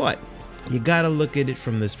 But you gotta look at it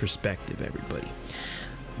from this perspective, everybody.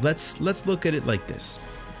 Let's look at it like this.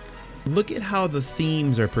 Look at how the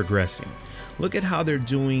themes are progressing. Look at how they're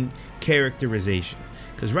doing characterization.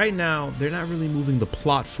 Because right now, they're not really moving the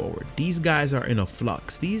plot forward. These guys are in a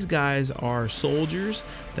flux. These guys are soldiers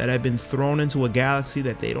that have been thrown into a galaxy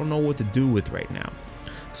that they don't know what to do with right now.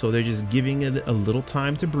 So they're just giving it a little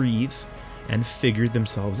time to breathe and figure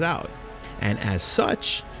themselves out. And as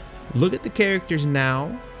such, look at the characters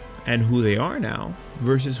now and who they are now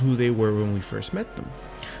versus who they were when we first met them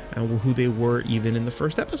and who they were even in the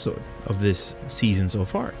first episode of this season so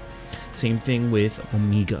far. Same thing with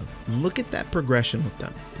Omega. Look at that progression with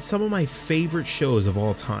them. Some of my favorite shows of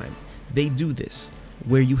all time, they do this,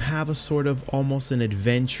 where you have a sort of almost an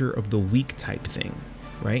adventure of the week type thing,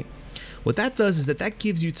 right? What that does is that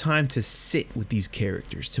gives you time to sit with these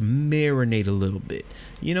characters, to marinate a little bit.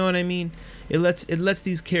 You know what I mean? It lets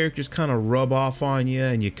these characters kind of rub off on you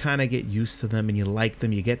and you kind of get used to them and you like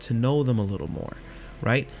them. You get to know them a little more,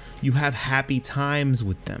 right? You have happy times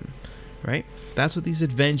with them, right? That's what these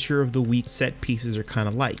adventure of the week set pieces are kind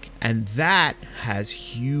of like. And that has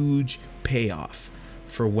huge payoff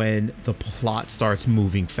for when the plot starts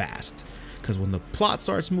moving fast. Because when the plot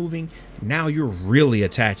starts moving, now you're really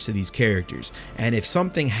attached to these characters. And if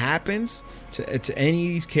something happens to any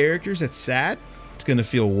of these characters that's sad, it's going to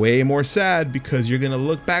feel way more sad because you're going to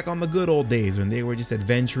look back on the good old days when they were just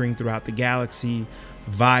adventuring throughout the galaxy,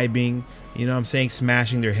 vibing, you know what I'm saying,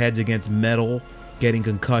 smashing their heads against metal, getting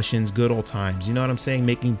concussions, good old times. You know what I'm saying?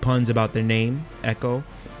 Making puns about their name, Echo.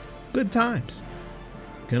 Good times.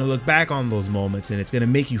 Gonna look back on those moments and it's gonna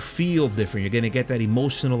make you feel different. You're gonna get that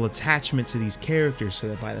emotional attachment to these characters so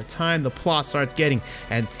that by the time the plot starts getting,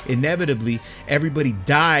 and inevitably everybody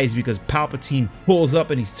dies because Palpatine pulls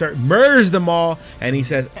up and he murders them all and he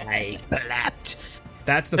says, I clapped.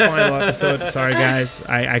 That's the final episode. Sorry guys,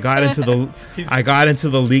 I got into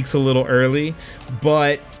the leaks a little early,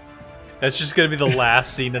 but that's just gonna be the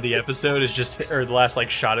last scene of the episode. Is just, or the last like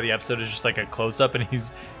shot of the episode is just like a close up and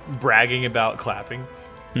he's bragging about clapping.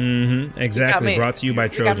 Exactly. Brought to you by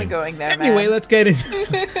Trojan. You got me going there, anyway, man. Let's get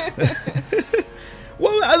into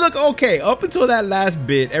well, look, okay, up until that last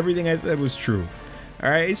bit, everything I said was true. All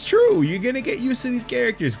right, it's true. You're gonna get used to these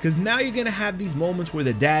characters because now you're gonna have these moments where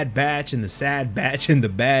the dad batch and the sad batch and the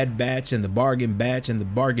bad batch and the bargain batch and the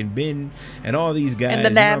bargain bin and all these guys, and the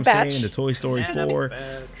you know what I'm batch. saying? The Toy Story 4,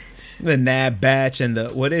 the nab batch and the,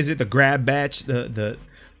 what is it? The grab batch, the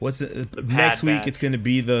what's the next week? Batch. It's gonna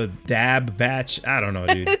be the dab batch. I don't know,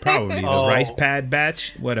 dude. Probably the rice pad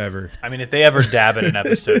batch. Whatever. I mean, if they ever dab in an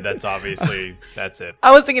episode, that's it. I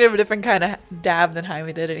was thinking of a different kind of dab than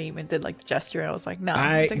Jaime did, and he even did like the gesture. And I was like, no,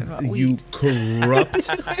 I'm thinking about weed. You corrupt,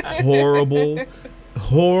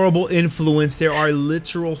 horrible influence. There are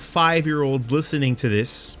literal 5-year-olds listening to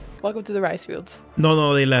this. Welcome to the rice fields.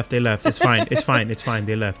 No, they left. It's fine.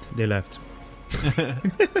 They left.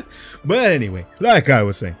 But anyway, like I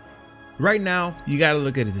was saying, right now you got to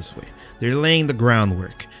look at it this way. They're laying the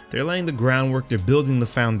groundwork. They're building the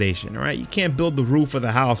foundation. All right, you can't build the roof of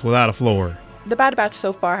the house without a floor. The Bad Batch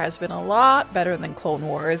so far has been a lot better than Clone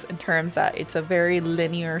Wars in terms that it's a very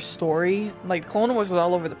linear story. Like Clone Wars was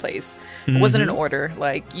all over the place. It wasn't in order.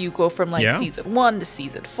 Like you go from like season 1 to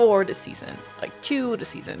season 4 to season like 2 to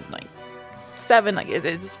season like 7. Like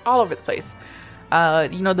it's all over the place.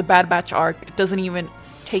 The Bad Batch arc doesn't even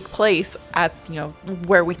take place at,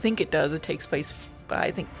 where we think it does. It takes place,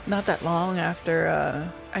 I think, not that long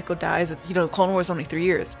after Echo dies. Clone Wars is only 3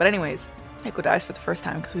 years. But anyways, Echo dies for the first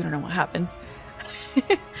time because we don't know what happens.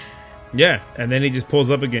 Yeah, and then he just pulls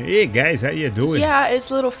up again. Hey, guys, how you doing? Yeah,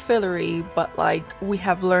 it's a little fillery, but, we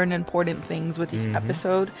have learned important things with each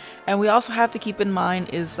episode. And we also have to keep in mind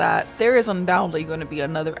is that there is undoubtedly going to be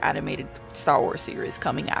another animated Star Wars series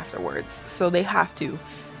coming afterwards. So they have to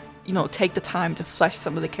take the time to flesh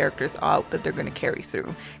some of the characters out that they're going to carry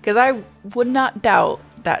through. Because I would not doubt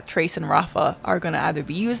that Trace and Rafa are going to either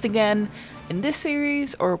be used again in this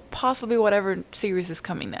series or possibly whatever series is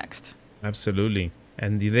coming next. Absolutely.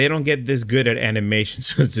 And they don't get this good at animation,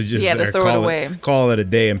 so to just to throw it away, call it a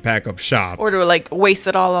day and pack up shop. Or to like waste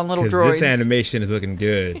it all on little droids. This animation is looking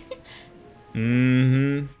good.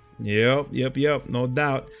 Yep. No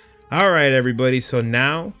doubt. All right, everybody. So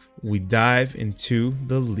now we dive into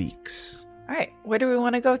the leaks. All right. Where do we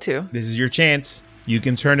want to go to? This is your chance. You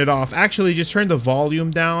can turn it off. Actually, just turn the volume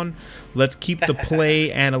down. Let's keep the play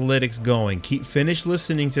analytics going. Finish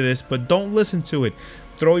listening to this, but don't listen to it.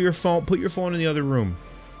 Put your phone in the other room.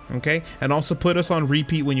 Okay? And also put us on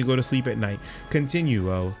repeat when you go to sleep at night. Continue.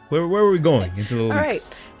 Where are we going into the leaks? All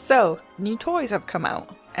right. So, new toys have come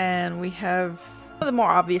out. And we have one of the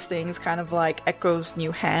more obvious things, kind of like Echo's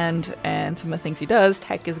new hand and some of the things he does.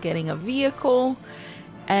 Tech is getting a vehicle.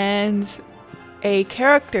 And a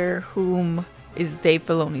character whom is Dave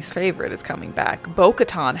Filoni's favorite is coming back.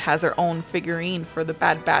 Bo-Katan has her own figurine for the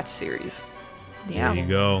Bad Batch series. Yeah. There you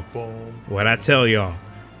go. What I tell y'all.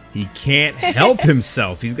 He can't help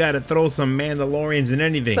himself. He's got to throw some Mandalorians in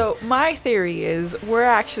anything. So my theory is we're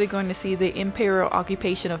actually going to see the Imperial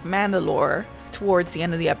occupation of Mandalore towards the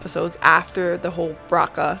end of the episodes after the whole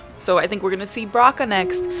Braca. So I think we're going to see Braca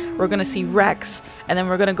next. We're going to see Rex. And then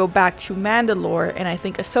we're going to go back to Mandalore. And I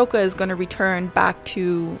think Ahsoka is going to return back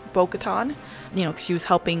to Bo-Katan. Because she was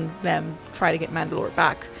helping them try to get Mandalore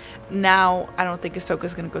back. Now, I don't think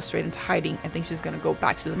Ahsoka's going to go straight into hiding. I think she's going to go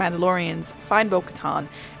back to the Mandalorians, find Bo-Katan,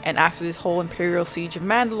 and after this whole Imperial siege of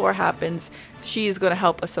Mandalore happens, she is going to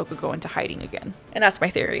help Ahsoka go into hiding again. And that's my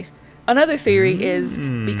theory. Another theory is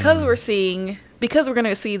because we're going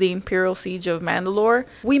to see the Imperial siege of Mandalore,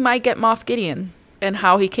 we might get Moff Gideon and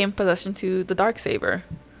how he came possession to the Darksaber.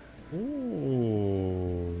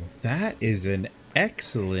 Ooh, that is an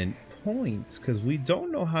excellent point because we don't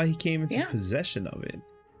know how he came into possession of it.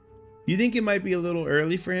 You think it might be a little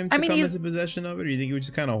early for him to come into possession of it, or you think he was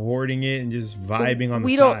just kind of hoarding it and just vibing on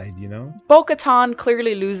the side, Bo-Katan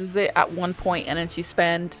clearly loses it at one point, and then she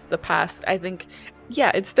spent the past, I think,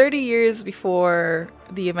 it's 30 years before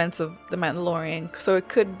the events of The Mandalorian, so it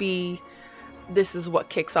could be this is what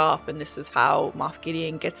kicks off, and this is how Moff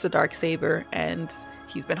Gideon gets the Darksaber, and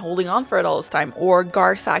he's been holding on for it all this time, or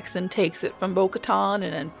Gar Saxon takes it from Bo-Katan,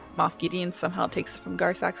 and then Moff Gideon somehow takes it from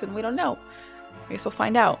Gar Saxon. We don't know. I guess we'll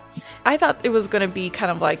find out. I thought it was going to be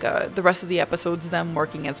kind of like the rest of the episodes, them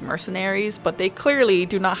working as mercenaries, but they clearly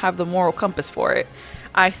do not have the moral compass for it.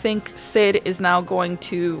 I think Sid is now going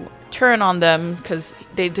to turn on them because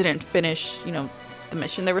they didn't finish, the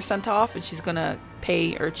mission they were sent off, and she's going to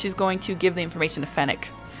give the information to Fennec.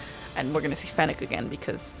 And we're going to see Fennec again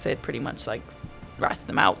because Sid pretty much rats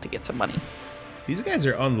them out to get some money. These guys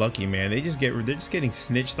are unlucky, man. They're just getting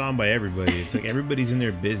snitched on by everybody. It's like everybody's in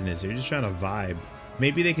their business. They're just trying to vibe.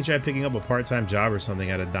 Maybe they could try picking up a part-time job or something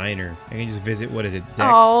at a diner. They can just visit, Dex?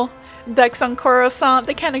 Oh, Dex on Coruscant.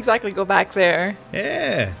 They can't exactly go back there.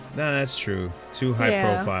 Yeah, no, that's true. Too high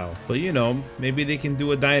profile. But, maybe they can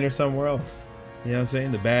do a diner somewhere else. You know what I'm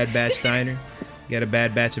saying? The Bad Batch diner. Get a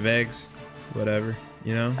bad batch of eggs. Whatever,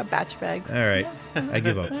 A batch of eggs. All right. I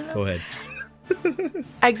give up. Go ahead.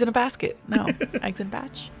 Eggs in a basket. No, eggs in a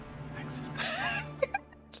batch.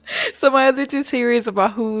 So my other two theories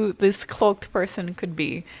about who this cloaked person could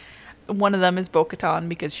be. One of them is Bo-Katan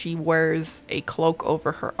because she wears a cloak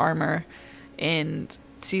over her armor in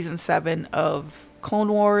season 7 of Clone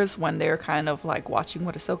Wars when they're kind of watching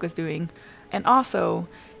what Ahsoka's doing. And also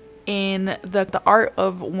in the art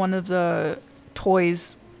of one of the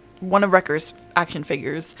toys, one of Wrecker's action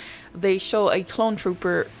figures, they show a clone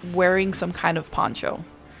trooper wearing some kind of poncho.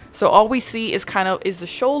 So all we see is the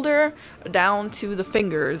shoulder down to the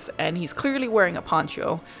fingers, and he's clearly wearing a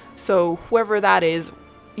poncho. So whoever that is,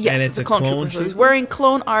 yes, it's a clone trooper. So he's wearing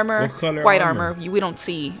clone armor, white armor. We don't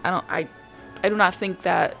see. I do not think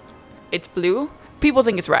that it's blue. People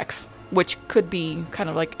think it's Rex, which could be kind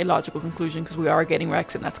of a logical conclusion because we are getting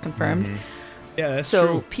Rex, and that's confirmed. Mm-hmm. Yeah, that's true.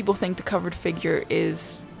 So people think the covered figure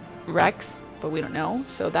is Rex, but we don't know.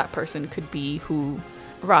 So that person could be who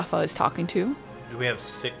Rafa is talking to. Do we have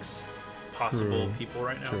 6 possible people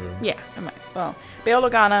right now? True. Yeah, well, Bail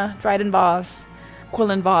Organa, Dryden Voss,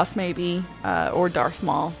 Quillen Voss maybe, or Darth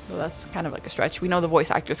Maul. So that's kind of a stretch. We know the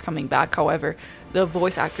voice actor is coming back. However, the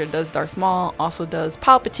voice actor does Darth Maul, also does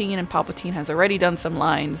Palpatine, and Palpatine has already done some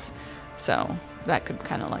lines. So that could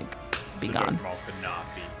kind of be gone. Darth Maul could not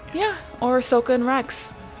be. Yeah, or Ahsoka and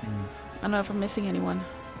Rex. I don't know if I'm missing anyone.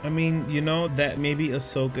 I mean, that maybe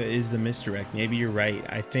Ahsoka is the misdirect. Maybe you're right.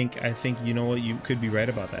 I think you know what, you could be right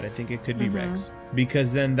about that. I think it could be Rex.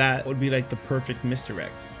 because then that would be like the perfect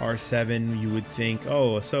misdirect. R7, you would think,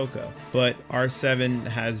 oh, Ahsoka, but R7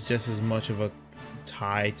 has just as much of a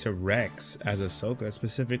tie to Rex as Ahsoka,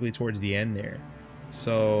 specifically towards the end there.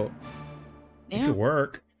 So it could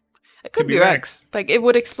work. It could be Rex. Like, it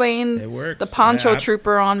would explain the poncho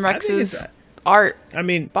trooper on Rex's art. I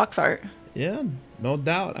mean, box art. Yeah, no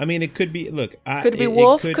doubt. I mean, it could be. Look, could be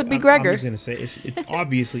Wolf. Could be Gregor. I'm just gonna say it's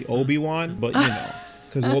obviously Obi-Wan, but you know,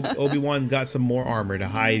 because Obi-Wan got some more armor to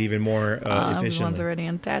hide even more efficiently. Obi-Wan's already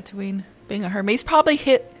on Tatooine, being a hermit. He's probably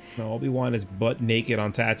hit. No, Obi-Wan is butt naked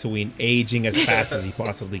on Tatooine, aging as fast as he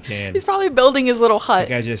possibly can. He's probably building his little hut.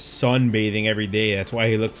 That guy's just sunbathing every day. That's why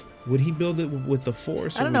he looks. Would he build it with the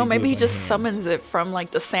Force? I don't know. Maybe he just summons it from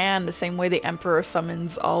like the sand, the same way the Emperor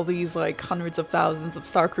summons all these like hundreds of thousands of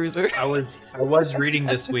Star Cruiser. I was reading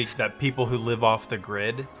this week that people who live off the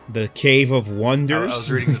grid, the Cave of Wonders. I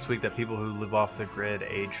was reading this week that people who live off the grid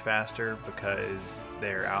age faster because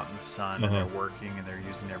they're out in the sun and they're working and they're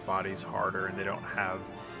using their bodies harder and they don't have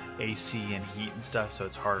AC and heat and stuff, so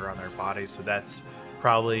it's harder on their bodies. So that's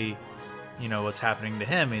probably, you know, what's happening to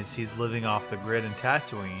him is he's living off the grid in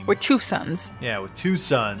Tatooine with 2 sons. Yeah, with 2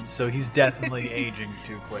 sons. So he's definitely aging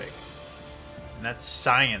too quick, and that's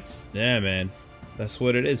science. Yeah, man, that's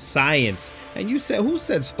what it is, science. And you said, who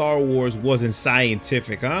said Star Wars wasn't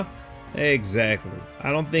scientific, huh? Exactly.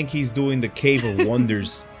 I don't think he's doing the Cave of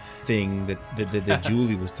Wonders thing that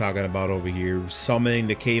Julie was talking about over here, summoning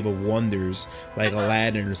the Cave of Wonders like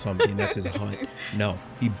Aladdin or something. That's his hut. No,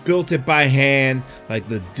 he built it by hand like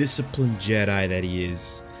the disciplined Jedi that he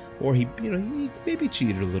is. Or he maybe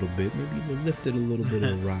cheated a little bit, maybe he lifted a little bit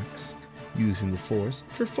of rocks using the Force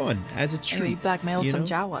for fun as a treat. Maybe blackmailed some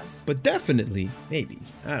Jawas. But definitely, maybe,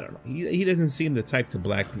 I don't know, he doesn't seem the type to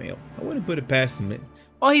blackmail. I wouldn't put it past him.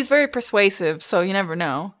 Well, he's very persuasive, so you never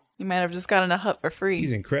know. You might have just gotten a hut for free.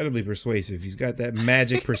 He's incredibly persuasive. He's got that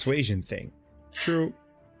magic persuasion thing. True.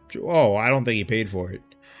 Oh, I don't think he paid for it.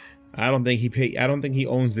 I don't think he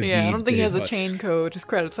owns the deed. Yeah, I don't think he has hut. A chain code. His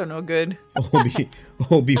credits are no good.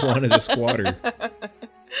 Obi-Wan is a squatter.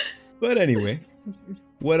 But anyway,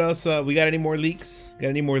 what else? We got any more leaks? Got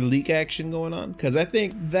any more leak action going on? Because I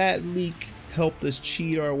think that leak helped us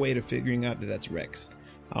cheat our way to figuring out that that's Rex.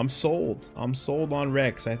 I'm sold. I'm sold on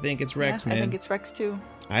Rex. I think it's Rex, man. I think it's Rex too.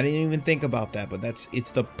 I didn't even think about that, but it's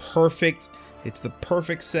the perfect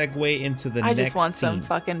segue into the next scene. I just want some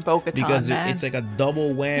fucking Bo-Katan, because man. It's like a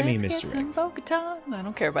double whammy, Let's Mr. get Rex. some Bo-Katan. I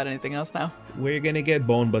don't care about anything else now. We're gonna get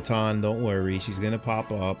Bone Baton, don't worry. She's gonna pop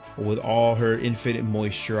up with all her infinite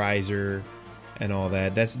moisturizer and all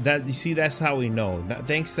that. You see, that's how we know.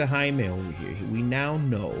 Thanks to Jaime over here, we now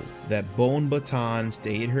know that Bone Baton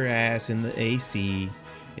stayed her ass in the AC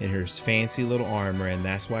in her fancy little armor, and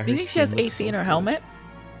that's why her You think she has AC in her helmet?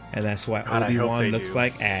 And that's why Obi-Wan looks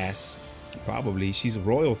like ass. Probably. She's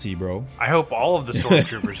royalty, bro. I hope all of the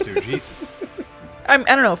stormtroopers do. Jesus. I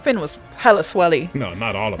don't know. Finn was hella swelly. No,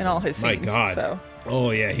 not all of them. In all his scenes. My God. So.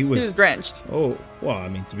 Oh, yeah. He was drenched. Oh, well, I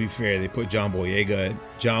mean, to be fair, they put John Boyega in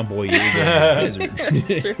the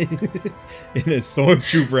desert. In a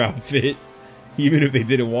stormtrooper outfit. Even if they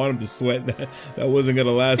didn't want him to sweat, that wasn't going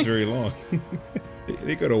to last very long.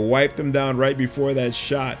 They could have wiped him down right before that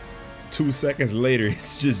shot. 2 seconds later,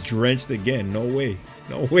 it's just drenched again. No way.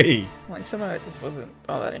 No way. Like, some of it just wasn't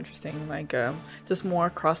all that interesting. Like, just more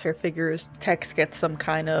crosshair figures. Tex gets some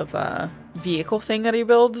kind of vehicle thing that he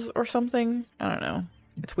builds or something. I don't know.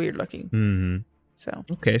 It's weird looking. Mm-hmm. So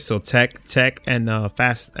okay, so Tech and the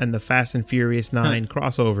Fast and Furious 9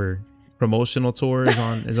 crossover promotional tour is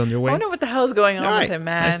on your way. I don't know what the hell's going on with him,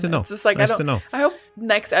 man. Nice to know. It's just like I hope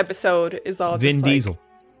next episode is all Vin just Diesel. Like,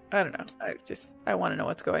 I don't know. I want to know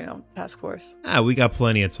what's going on with Task Force. We got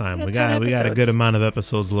plenty of time. We got a good amount of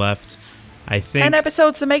episodes left. I think 10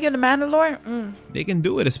 episodes to make it a Mandalore. They can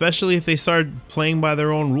do it, especially if they start playing by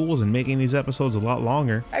their own rules and making these episodes a lot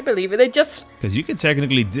longer. I believe it. They just because you can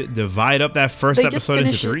technically divide up that first episode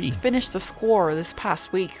into 3. Finished the score this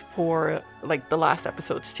past week for like the last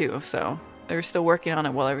episodes too. So they're still working on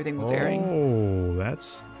it while everything was airing. Oh,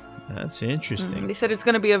 that's interesting. They said it's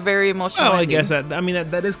going to be a very emotional. Oh, ending. I guess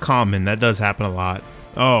that is common. That does happen a lot.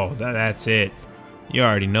 Oh, that's it. You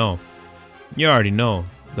already know.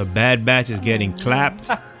 The Bad Batch is getting clapped.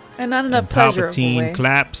 And not in a pleasurable way. Palpatine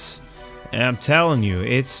claps. And I'm telling you,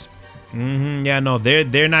 it's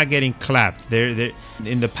they're not getting clapped. They're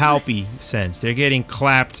in the Palpy sense. They're getting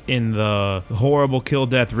clapped in the horrible kill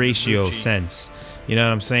death ratio sense. You know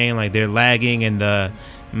what I'm saying? Like they're lagging in the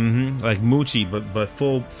like Moochie, but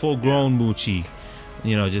full grown Moochie.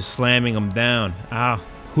 You know, just slamming them down.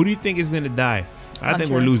 Who do you think is gonna die? I think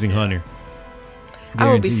we're losing Hunter. I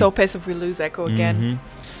would be so pissed if we lose Echo again.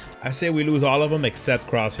 I say we lose all of them except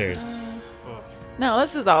Crosshairs. No,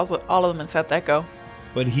 let's lose all of them except Echo.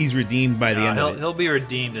 But he's redeemed by the end of it. He'll be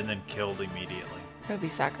redeemed and then killed immediately. He'll be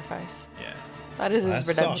sacrificed. Yeah. That is his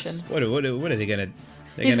redemption. Sucks. What are they gonna?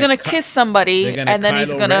 He's gonna kiss somebody, and then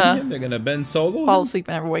he's gonna. They're gonna Ben Solo. Fall asleep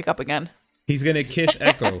and never wake up again. He's gonna kiss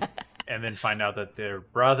Echo, and then find out that they're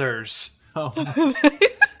brothers. Oh.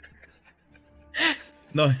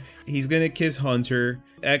 No, he's gonna kiss Hunter.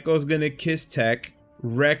 Echo's gonna kiss Tech.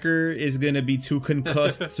 Wrecker is gonna be too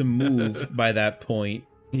concussed to move by that point.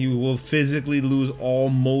 He will physically lose all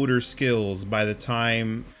motor skills by the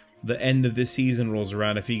time the end of the season rolls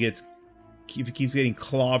around. If he keeps getting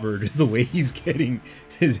clobbered the way he's getting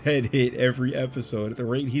his head hit every episode at the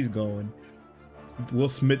rate he's going. Will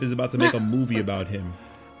Smith is about to make a movie about him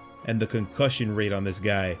and the concussion rate on this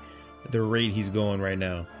guy at the rate he's going right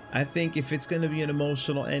now. I think if it's going to be an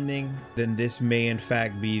emotional ending, then this may in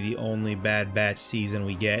fact be the only Bad Batch season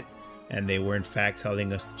we get, and they were in fact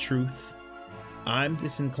telling us the truth. I'm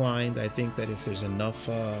disinclined. I think that if there's enough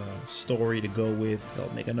story to go with, they'll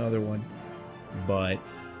make another one. But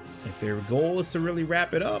if their goal is to really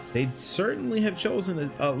wrap it up, they'd certainly have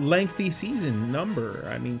chosen a lengthy season number.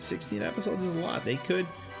 I mean, 16 episodes is a lot. It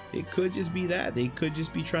could just be that. They could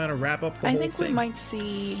just be trying to wrap up the whole thing. I think we might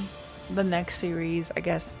see the next series, I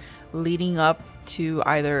guess, leading up to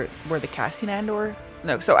either where the Cassian Andor.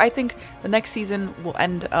 No, so I think the next season will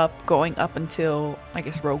end up going up until, I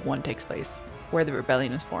guess, Rogue One takes place, where the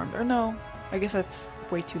rebellion is formed. Or no, I guess that's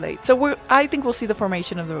way too late. So I think we'll see the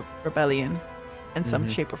formation of the rebellion in some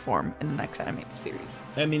shape or form in the next animated series.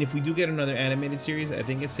 I mean, if we do get another animated series, I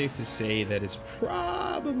think it's safe to say that it's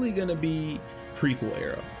probably going to be prequel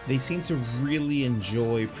era. They seem to really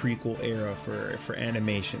enjoy prequel era for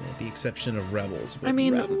animation, with the exception of Rebels. But I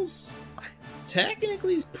mean, Rebels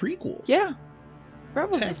technically is prequel. Yeah,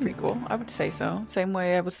 Rebels is prequel. I would say so. Same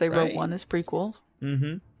way I would say Rogue One is prequel.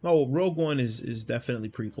 Mm-hmm. Oh, Rogue One is definitely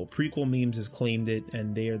prequel. Prequel Memes has claimed it,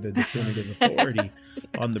 and they are the definitive authority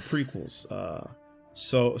on the prequels.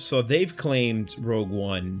 So they've claimed Rogue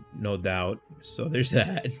One, no doubt. So there's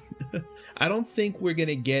that. I don't think we're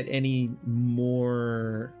gonna get any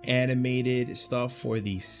more animated stuff for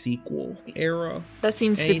the sequel era. That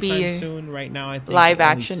seems to be soon. Right now, I think live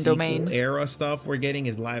action domain era stuff we're getting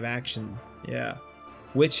is live action. Yeah,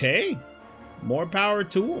 which, hey, more power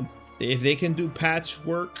to them. If they can do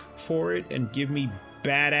patchwork for it and give me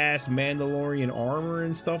badass Mandalorian armor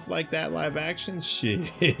and stuff like that, live action,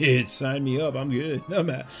 shit, sign me up. I'm good. I'm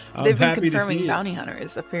They've been happy confirming to see bounty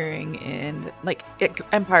hunters appearing in, like,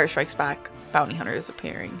 Empire Strikes Back. Bounty hunters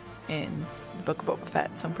appearing in the Book of Boba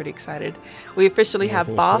Fett, so I'm pretty excited. We officially have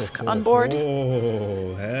Bosk on board.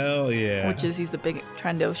 Oh, hell yeah! Which is, he's the big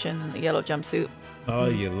Trandoshan in the yellow jumpsuit. Oh,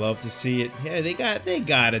 you love to see it. Yeah, they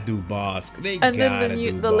gotta do Bosk. And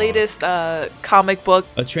then the latest comic book.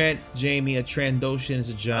 Jamie, a Trandoshan is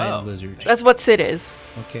a giant lizard. That's what Sid is.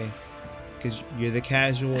 Okay, because you're the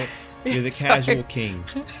casual. You're the casual king.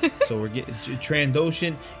 So we're getting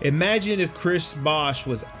Trandoshan. Imagine if Chris Bosch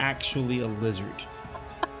was actually a lizard.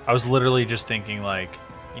 I was literally just thinking, like,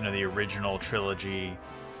 the original trilogy,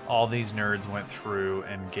 all these nerds went through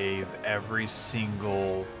and gave every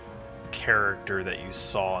single character that you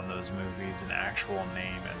saw in those movies an actual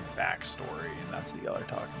name and backstory, and that's what y'all are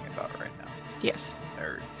talking about right now. Yes.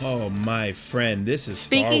 Nerds. Oh, my friend, this is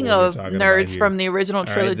speaking of nerds from the original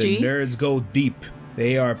trilogy. The nerds go deep.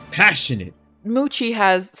 They are passionate. Moochie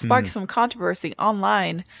has sparked some controversy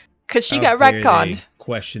online because she got retconned.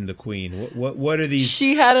 Question the queen. What are these?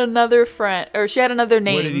 She had another friend, or she had another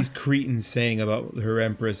name. What are these cretins saying about her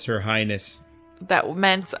empress, her highness? That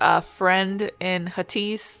meant a friend in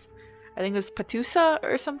Huttese. I think it was Patusa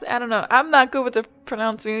or something. I don't know. I'm not good with the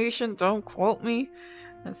pronunciation. Don't quote me.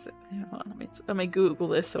 Let me Google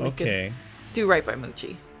this so we can do right by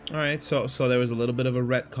Moochie. All right. So there was a little bit of a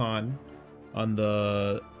retcon on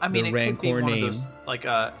the it Rancor could be one name. of those, like,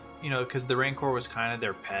 because the Rancor was kind of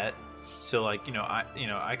their pet. So, like,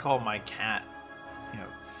 I call my cat,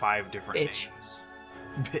 5 different names.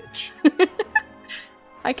 Bitch.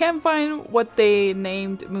 I can't find what they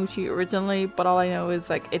named Moochie originally, but all I know is,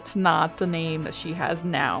 like, it's not the name that she has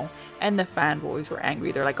now. And the fanboys were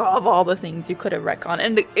angry. They're like, of all the things you could have retconned.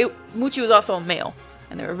 And Moochie was also a male,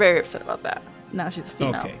 and they were very upset about that. Now she's a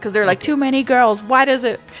female. Because they're like, too many girls. Why does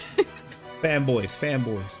it...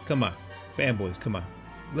 Fanboys, come on. Fanboys, come on.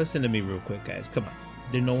 Listen to me real quick, guys. Come on.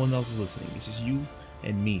 No one else is listening. It's just you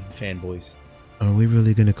and me, fanboys. Are we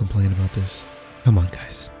really gonna complain about this? Come on,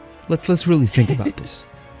 guys. Let's really think about this.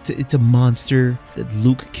 It's a monster that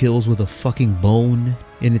Luke kills with a fucking bone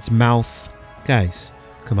in its mouth. Guys,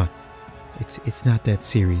 come on. It's not that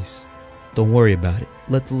serious. Don't worry about it.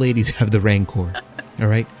 Let the ladies have the Rancor. All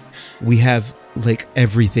right? We have, like,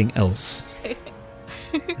 everything else.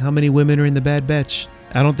 How many women are in the Bad Batch?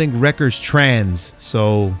 I don't think Wrecker's trans,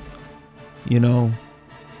 so, you know,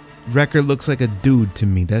 Wrecker looks like a dude to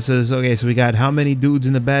me. That says, okay, so we got how many dudes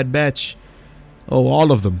in the Bad Batch? Oh,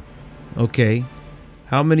 all of them. Okay.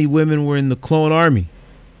 How many women were in the clone army?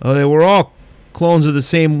 Oh, they were all clones of the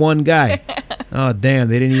same one guy. Oh, damn,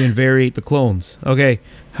 they didn't even variate the clones. Okay.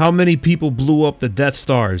 How many people blew up the Death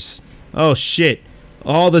Stars? Oh, shit.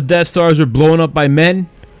 All the Death Stars were blown up by men?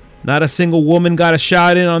 Not a single woman got a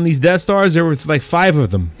shot in on these Death Stars? There were like 5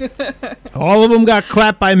 of them. All of them got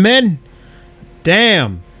clapped by men?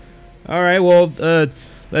 Damn. All right, well,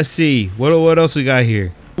 let's see. What else we got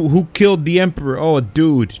here? Who killed the Emperor? Oh, a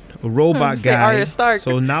dude. A robot guy. Arya Stark.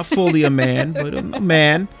 So not fully a man, but a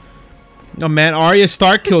man. A man. Arya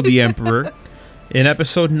Stark killed the Emperor in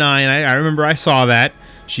episode 9. I remember I saw that.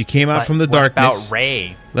 She came out from the darkness. About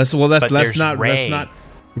Rey? Let's not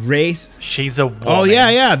race. She's a woman. Oh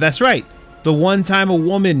yeah, that's right. The one time a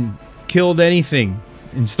woman killed anything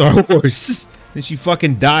in Star Wars, and she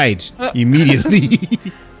fucking died immediately.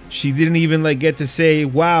 She didn't even like get to say,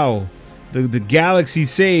 "Wow, the galaxy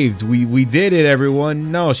saved. We did it,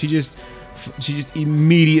 everyone." No, she just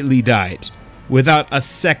immediately died without a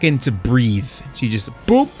second to breathe. She just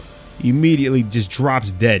boop, immediately just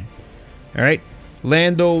drops dead. All right.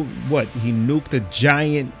 Lando, what? He nuked a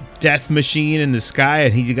giant death machine in the sky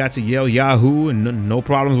and he got to yell Yahoo and no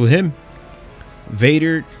problems with him.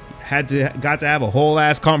 Vader got to have a whole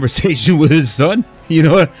ass conversation with his son, you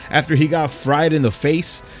know, after he got fried in the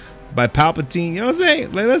face by Palpatine. You know what I'm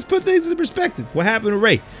saying? Like, let's put things into perspective. What happened to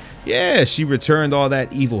Rey? Yeah, she returned all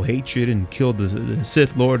that evil hatred and killed the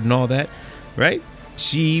Sith Lord and all that, right?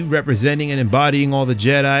 She, representing and embodying all the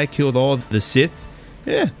Jedi, killed all the Sith.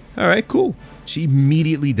 Yeah, all right, cool. She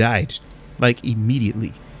immediately died. Like,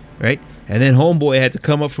 immediately. Right? And then Homeboy had to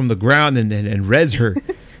come up from the ground and res her.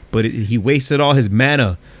 But he wasted all his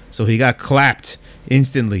mana. So he got clapped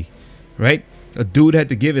instantly. Right? A dude had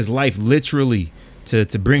to give his life literally to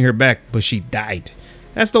bring her back. But she died.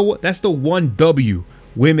 That's the one W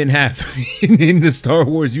women have in the Star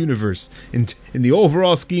Wars universe. In the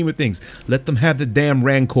overall scheme of things. Let them have the damn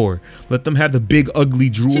Rancor. Let them have the big, ugly,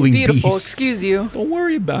 drooling She's beautiful, beast. excuse you. Don't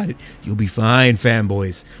worry about it. You'll be fine,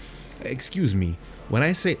 fanboys. Excuse me. When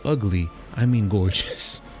I say ugly, I mean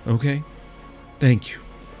gorgeous. Okay? Thank you.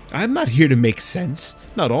 I'm not here to make sense.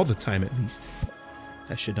 Not all the time, at least.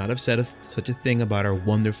 I should not have said such a thing about our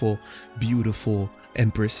wonderful, beautiful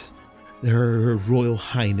Empress. Her Royal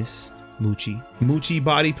Highness, Moochie. Moochie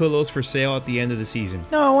body pillows for sale at the end of the season.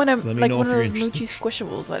 No, I want to Let me like know one if of you're those interested. Moochie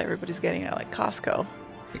squishables that everybody's getting at like Costco.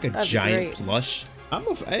 Like a That'd be giant great. plush. I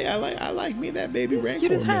like me that baby It's Rancor,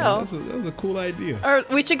 cute as man. hell. That was a cool idea. Or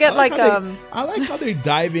we should get I like how like I like how they're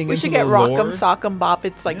diving we into should the get lore. Rock'em Sock'em Bop.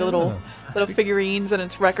 It's like Yeah. little figurines and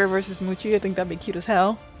it's Wrecker versus Moochie. I think that'd be cute as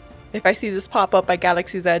hell. If I see this pop up at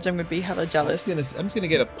Galaxy's Edge, I'm gonna be hella jealous. I'm just gonna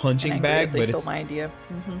get a punching And bag, they but stole it's my idea.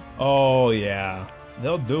 Mm-hmm. oh yeah,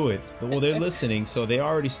 they'll do it. Well, they're listening, so they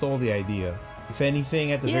already stole the idea. If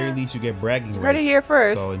anything, at the very Yeah. least, you get bragging rights. Heard it here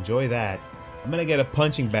first. So enjoy that. I'm gonna get a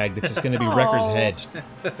punching bag that's just gonna be Wrecker's Aw. head.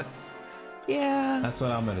 Yeah. That's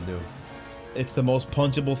what I'm gonna do. It's the most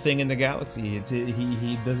punchable thing in the galaxy.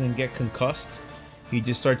 He doesn't get concussed. He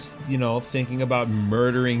just starts, you know, thinking about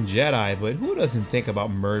murdering Jedi. But who doesn't think about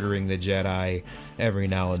murdering the Jedi every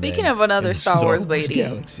now and then? Speaking of another in the Star Wars lady.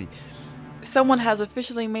 galaxy. Someone has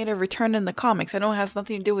officially made a return in the comics. I know it has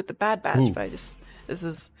nothing to do with the Bad Batch, Who? but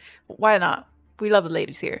why not? We love the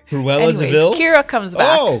ladies here. Cruella Anyways, DeVille? Kira comes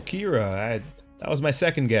back. Oh, Kira. That was my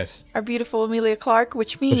second guess. Our beautiful Amelia Clark,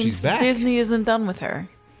 which she's means back. Disney isn't done with her.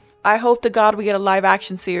 I hope to God we get a live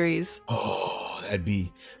action series. Oh, that'd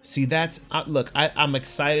be... See, that's... look, I'm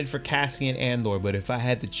excited for Cassian Andor, but if I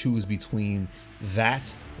had to choose between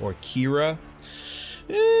that or Kira...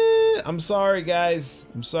 I'm sorry, guys.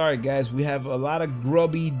 We have a lot of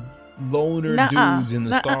grubby loner dudes in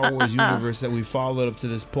the Star Wars universe that we followed up to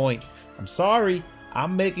this point. I'm sorry.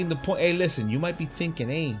 I'm making the point. Hey, listen, you might be thinking,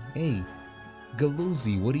 hey,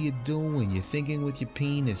 Galoozy, what are you doing? You're thinking with your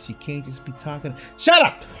penis. You can't just be talking. Shut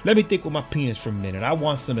up! Let me think with my penis for a minute. I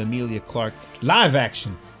want some Amelia Clark live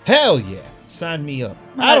action. Hell yeah. Sign me up.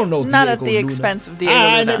 I don't know Not Diego at the Luna. expense of Diego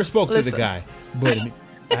I Luna. never spoke to the Listen. guy. But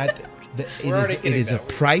it is a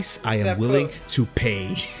price I am willing to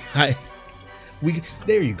pay.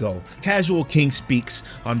 There you go. Casual King speaks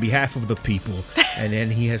on behalf of the people, and then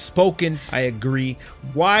he has spoken. I agree.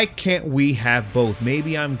 Why can't we have both?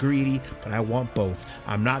 Maybe I'm greedy, but I want both.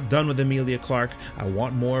 I'm not done with Amelia Clark. I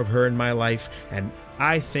want more of her in my life, and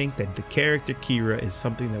I think that the character Kira is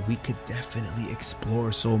something that we could definitely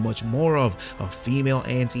explore so much more of. A female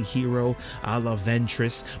anti-hero a la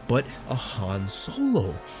Ventress, but a Han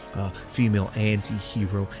Solo female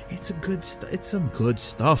anti-hero. It's some good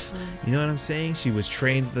stuff. You know what I'm saying? She was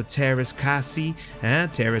trained with the Teräs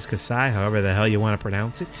Kasai, however the hell you want to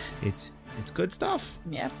pronounce it. It's good stuff.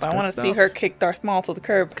 Yeah, but I want to see her kick Darth Maul to the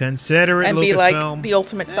curb. Consider it, and Lucasfilm. Be like the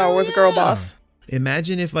ultimate Star Wars girl boss.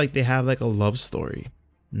 Imagine if like they have like a love story.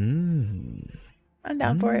 I'm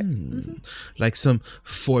down for it. Mm-hmm. Like some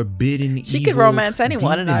forbidden she evil could romance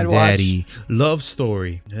anyone and I'd daddy love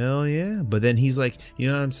story. Hell yeah. But then he's like, you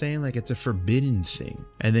know what I'm saying? Like it's a forbidden thing.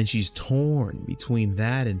 And then she's torn between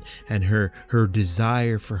that and her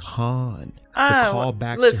desire for Han. The call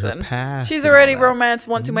back to her past. She's already romanced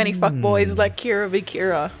one too many fuckboys. Let Kira be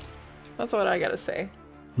Kira. That's what I gotta say.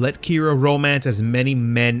 Let Kira romance as many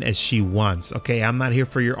men as she wants. Okay, I'm not here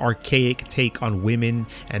for your archaic take on women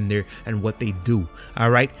and what they do. All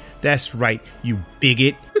right, that's right, you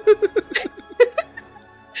bigot.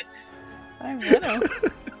 I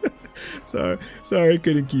know. Sorry,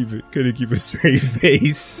 couldn't keep a straight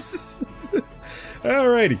face.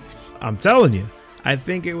 Alrighty, I'm telling you, I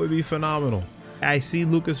think it would be phenomenal. I see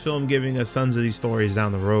Lucasfilm giving us tons of these stories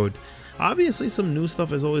down the road. Obviously, some new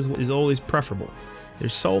stuff is always preferable.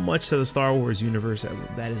 There's so much to the Star Wars universe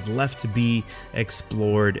that is left to be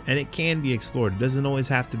explored, and it can be explored. It doesn't always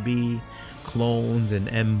have to be clones and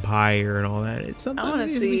Empire and all that. It's sometimes it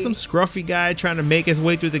needs to be some scruffy guy trying to make his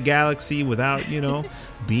way through the galaxy without,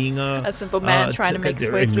 being a simple man trying to make his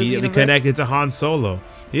way through the universe. Connected to Han Solo.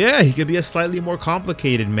 Yeah, he could be a slightly more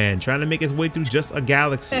complicated man trying to make his way through just a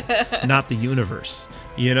galaxy, not the universe.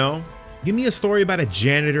 Give me a story about a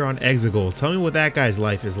janitor on Exegol. Tell me what that guy's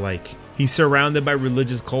life is like. He's surrounded by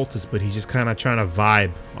religious cultists, but he's just kind of trying to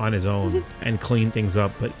vibe on his own and clean things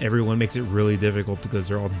up. But everyone makes it really difficult because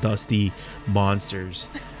they're all dusty monsters.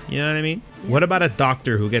 You know what I mean? Yeah. What about a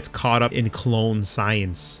doctor who gets caught up in clone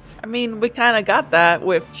science? I mean, we kind of got that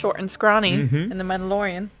with Short and Scrawny in The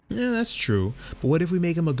Mandalorian. Yeah, that's true. But what if we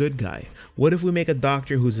make him a good guy? What if we make a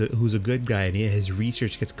doctor who's a good guy and his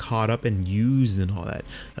research gets caught up and used and all that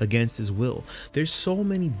against his will? There's so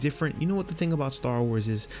many different... You know what the thing about Star Wars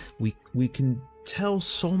is? We can tell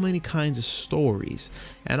so many kinds of stories.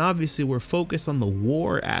 And obviously we're focused on the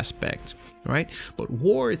war aspect, right? But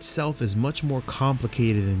war itself is much more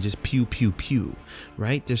complicated than just pew pew pew,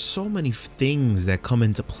 right? There's so many things that come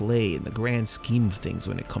into play in the grand scheme of things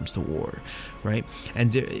when it comes to war, right?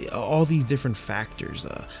 And all these different factors,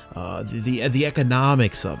 the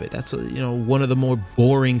economics of it. That's one of the more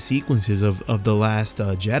boring sequences of The Last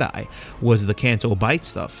Jedi was the Canto Bight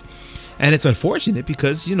stuff. And it's unfortunate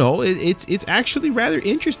because, it's actually rather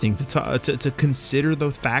interesting to consider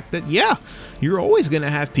the fact that, yeah, you're always going to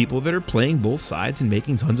have people that are playing both sides and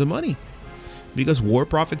making tons of money. Because war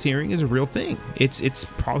profiteering is a real thing. It's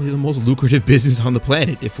probably the most lucrative business on the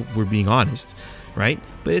planet, if we're being honest, right?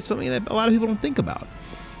 But it's something that a lot of people don't think about.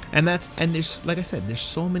 And there's, like I said, there's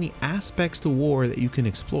so many aspects to war that you can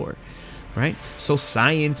explore, right? So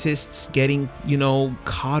scientists getting,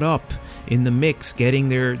 caught up in the mix, getting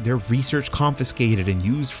their research confiscated and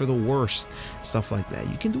used for the worst, stuff like that.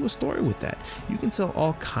 You can do a story with that. You can tell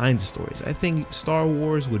all kinds of stories. I think Star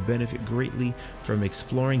Wars would benefit greatly from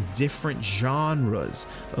exploring different genres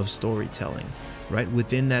of storytelling, right,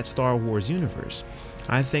 within that Star Wars universe.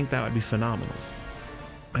 I think that would be phenomenal.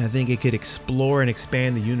 I think it could explore and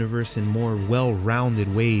expand the universe in more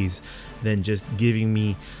well-rounded ways than just giving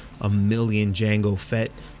me a million Jango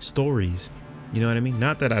Fett stories. You know what I mean?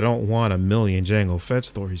 Not that I don't want a million Jango Fett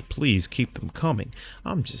stories. Please keep them coming.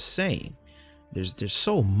 I'm just saying, there's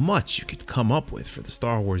so much you could come up with for the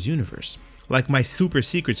Star Wars universe. Like my super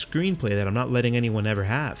secret screenplay that I'm not letting anyone ever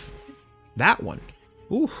have. That one.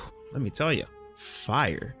 Ooh, let me tell you.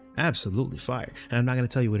 Fire. Absolutely fire. And I'm not going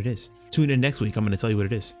to tell you what it is. Tune in next week. I'm going to tell you what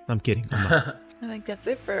it is. I'm kidding. I'm not. I think that's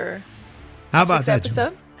it for How about that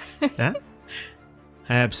episode. Huh?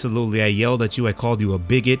 Absolutely. I yelled at you. I called you a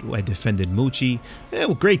bigot. I defended Moochie. Yeah,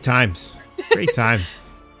 well, great times. Great times.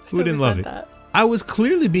 Who didn't love it? That. I was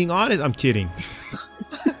clearly being honest. I'm kidding.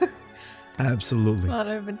 Absolutely.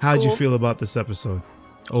 How'd you feel about this episode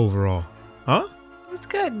overall? Huh? It was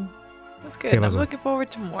good. It was good. I'm looking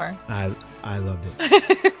forward to more. I loved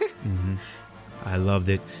it. I loved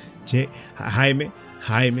it.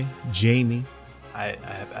 Jaime, Jamie. I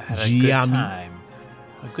had a good time.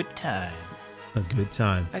 A good time. A good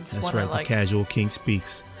time. That's right. The casual king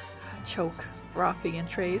speaks. Choke Rafi and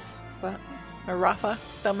Trace, or Rafa,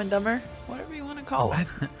 Dumb and Dumber, whatever you want to call it.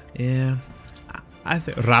 Yeah, I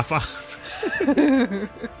think Rafa.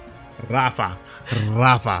 Rafa.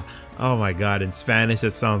 Oh my God! In Spanish,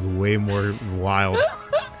 that sounds way more wild.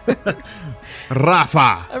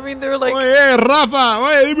 Rafa. I mean, they're like, Oye, Rafa.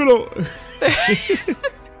 Oye, dímelo.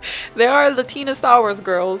 they are Latina Star Wars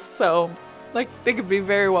girls, so like they could be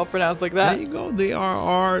very well pronounced like that. There you go. They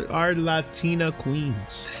are our Latina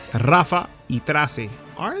queens. Rafa y Trace.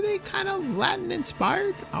 Are they kind of Latin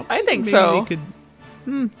inspired? I think maybe so. They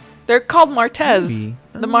could. They're called Martez, Maybe.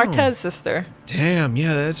 I the don't Martez know. sister. Damn,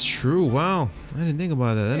 yeah, that's true. Wow, I didn't think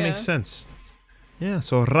about that. That Yeah. makes sense. Yeah,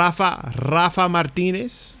 so Rafa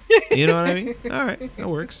Martinez. You know what I mean? All right, that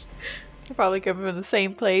works. They probably come from the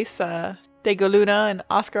same place Diego Luna and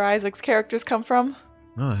Oscar Isaac's characters come from.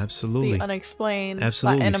 Oh, absolutely. The unexplained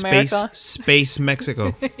Absolutely. Latin America. Space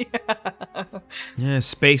Mexico. Yeah,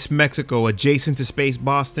 Space Mexico, adjacent to Space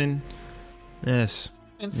Boston. Yes.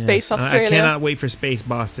 And Yes. Space Australia. I cannot wait for Space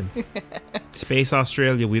Boston. Space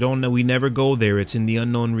Australia. We don't know. We never go there. It's in the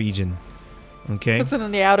unknown region. Okay. It's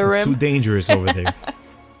in the outer It's rim. too dangerous over there.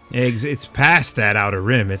 It's past that outer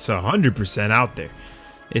rim. It's 100% out there.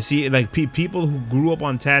 You see, like people who grew up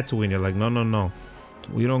on Tatooine, they're like, no,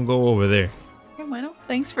 we don't go over there. Yeah, bueno,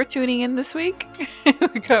 thanks for tuning in this week.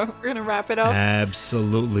 We're gonna wrap it up.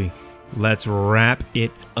 Absolutely. Let's wrap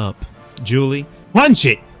it up. Julie, punch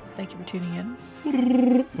it. Thank you for tuning in.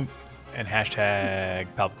 And hashtag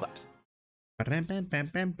Palp Claps.